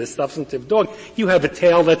wagging the substantive dog, you have a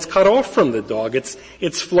tail that's cut off from the dog.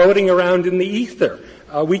 It's floating around in the ether.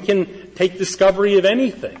 We can take discovery of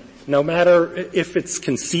anything, no matter if it's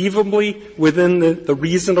conceivably within the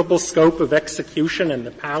reasonable scope of execution and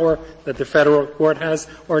the power that the federal court has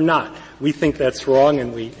or not. We think that's wrong,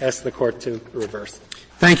 and we ask the court to reverse.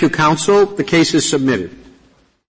 Thank you, counsel. The case is submitted.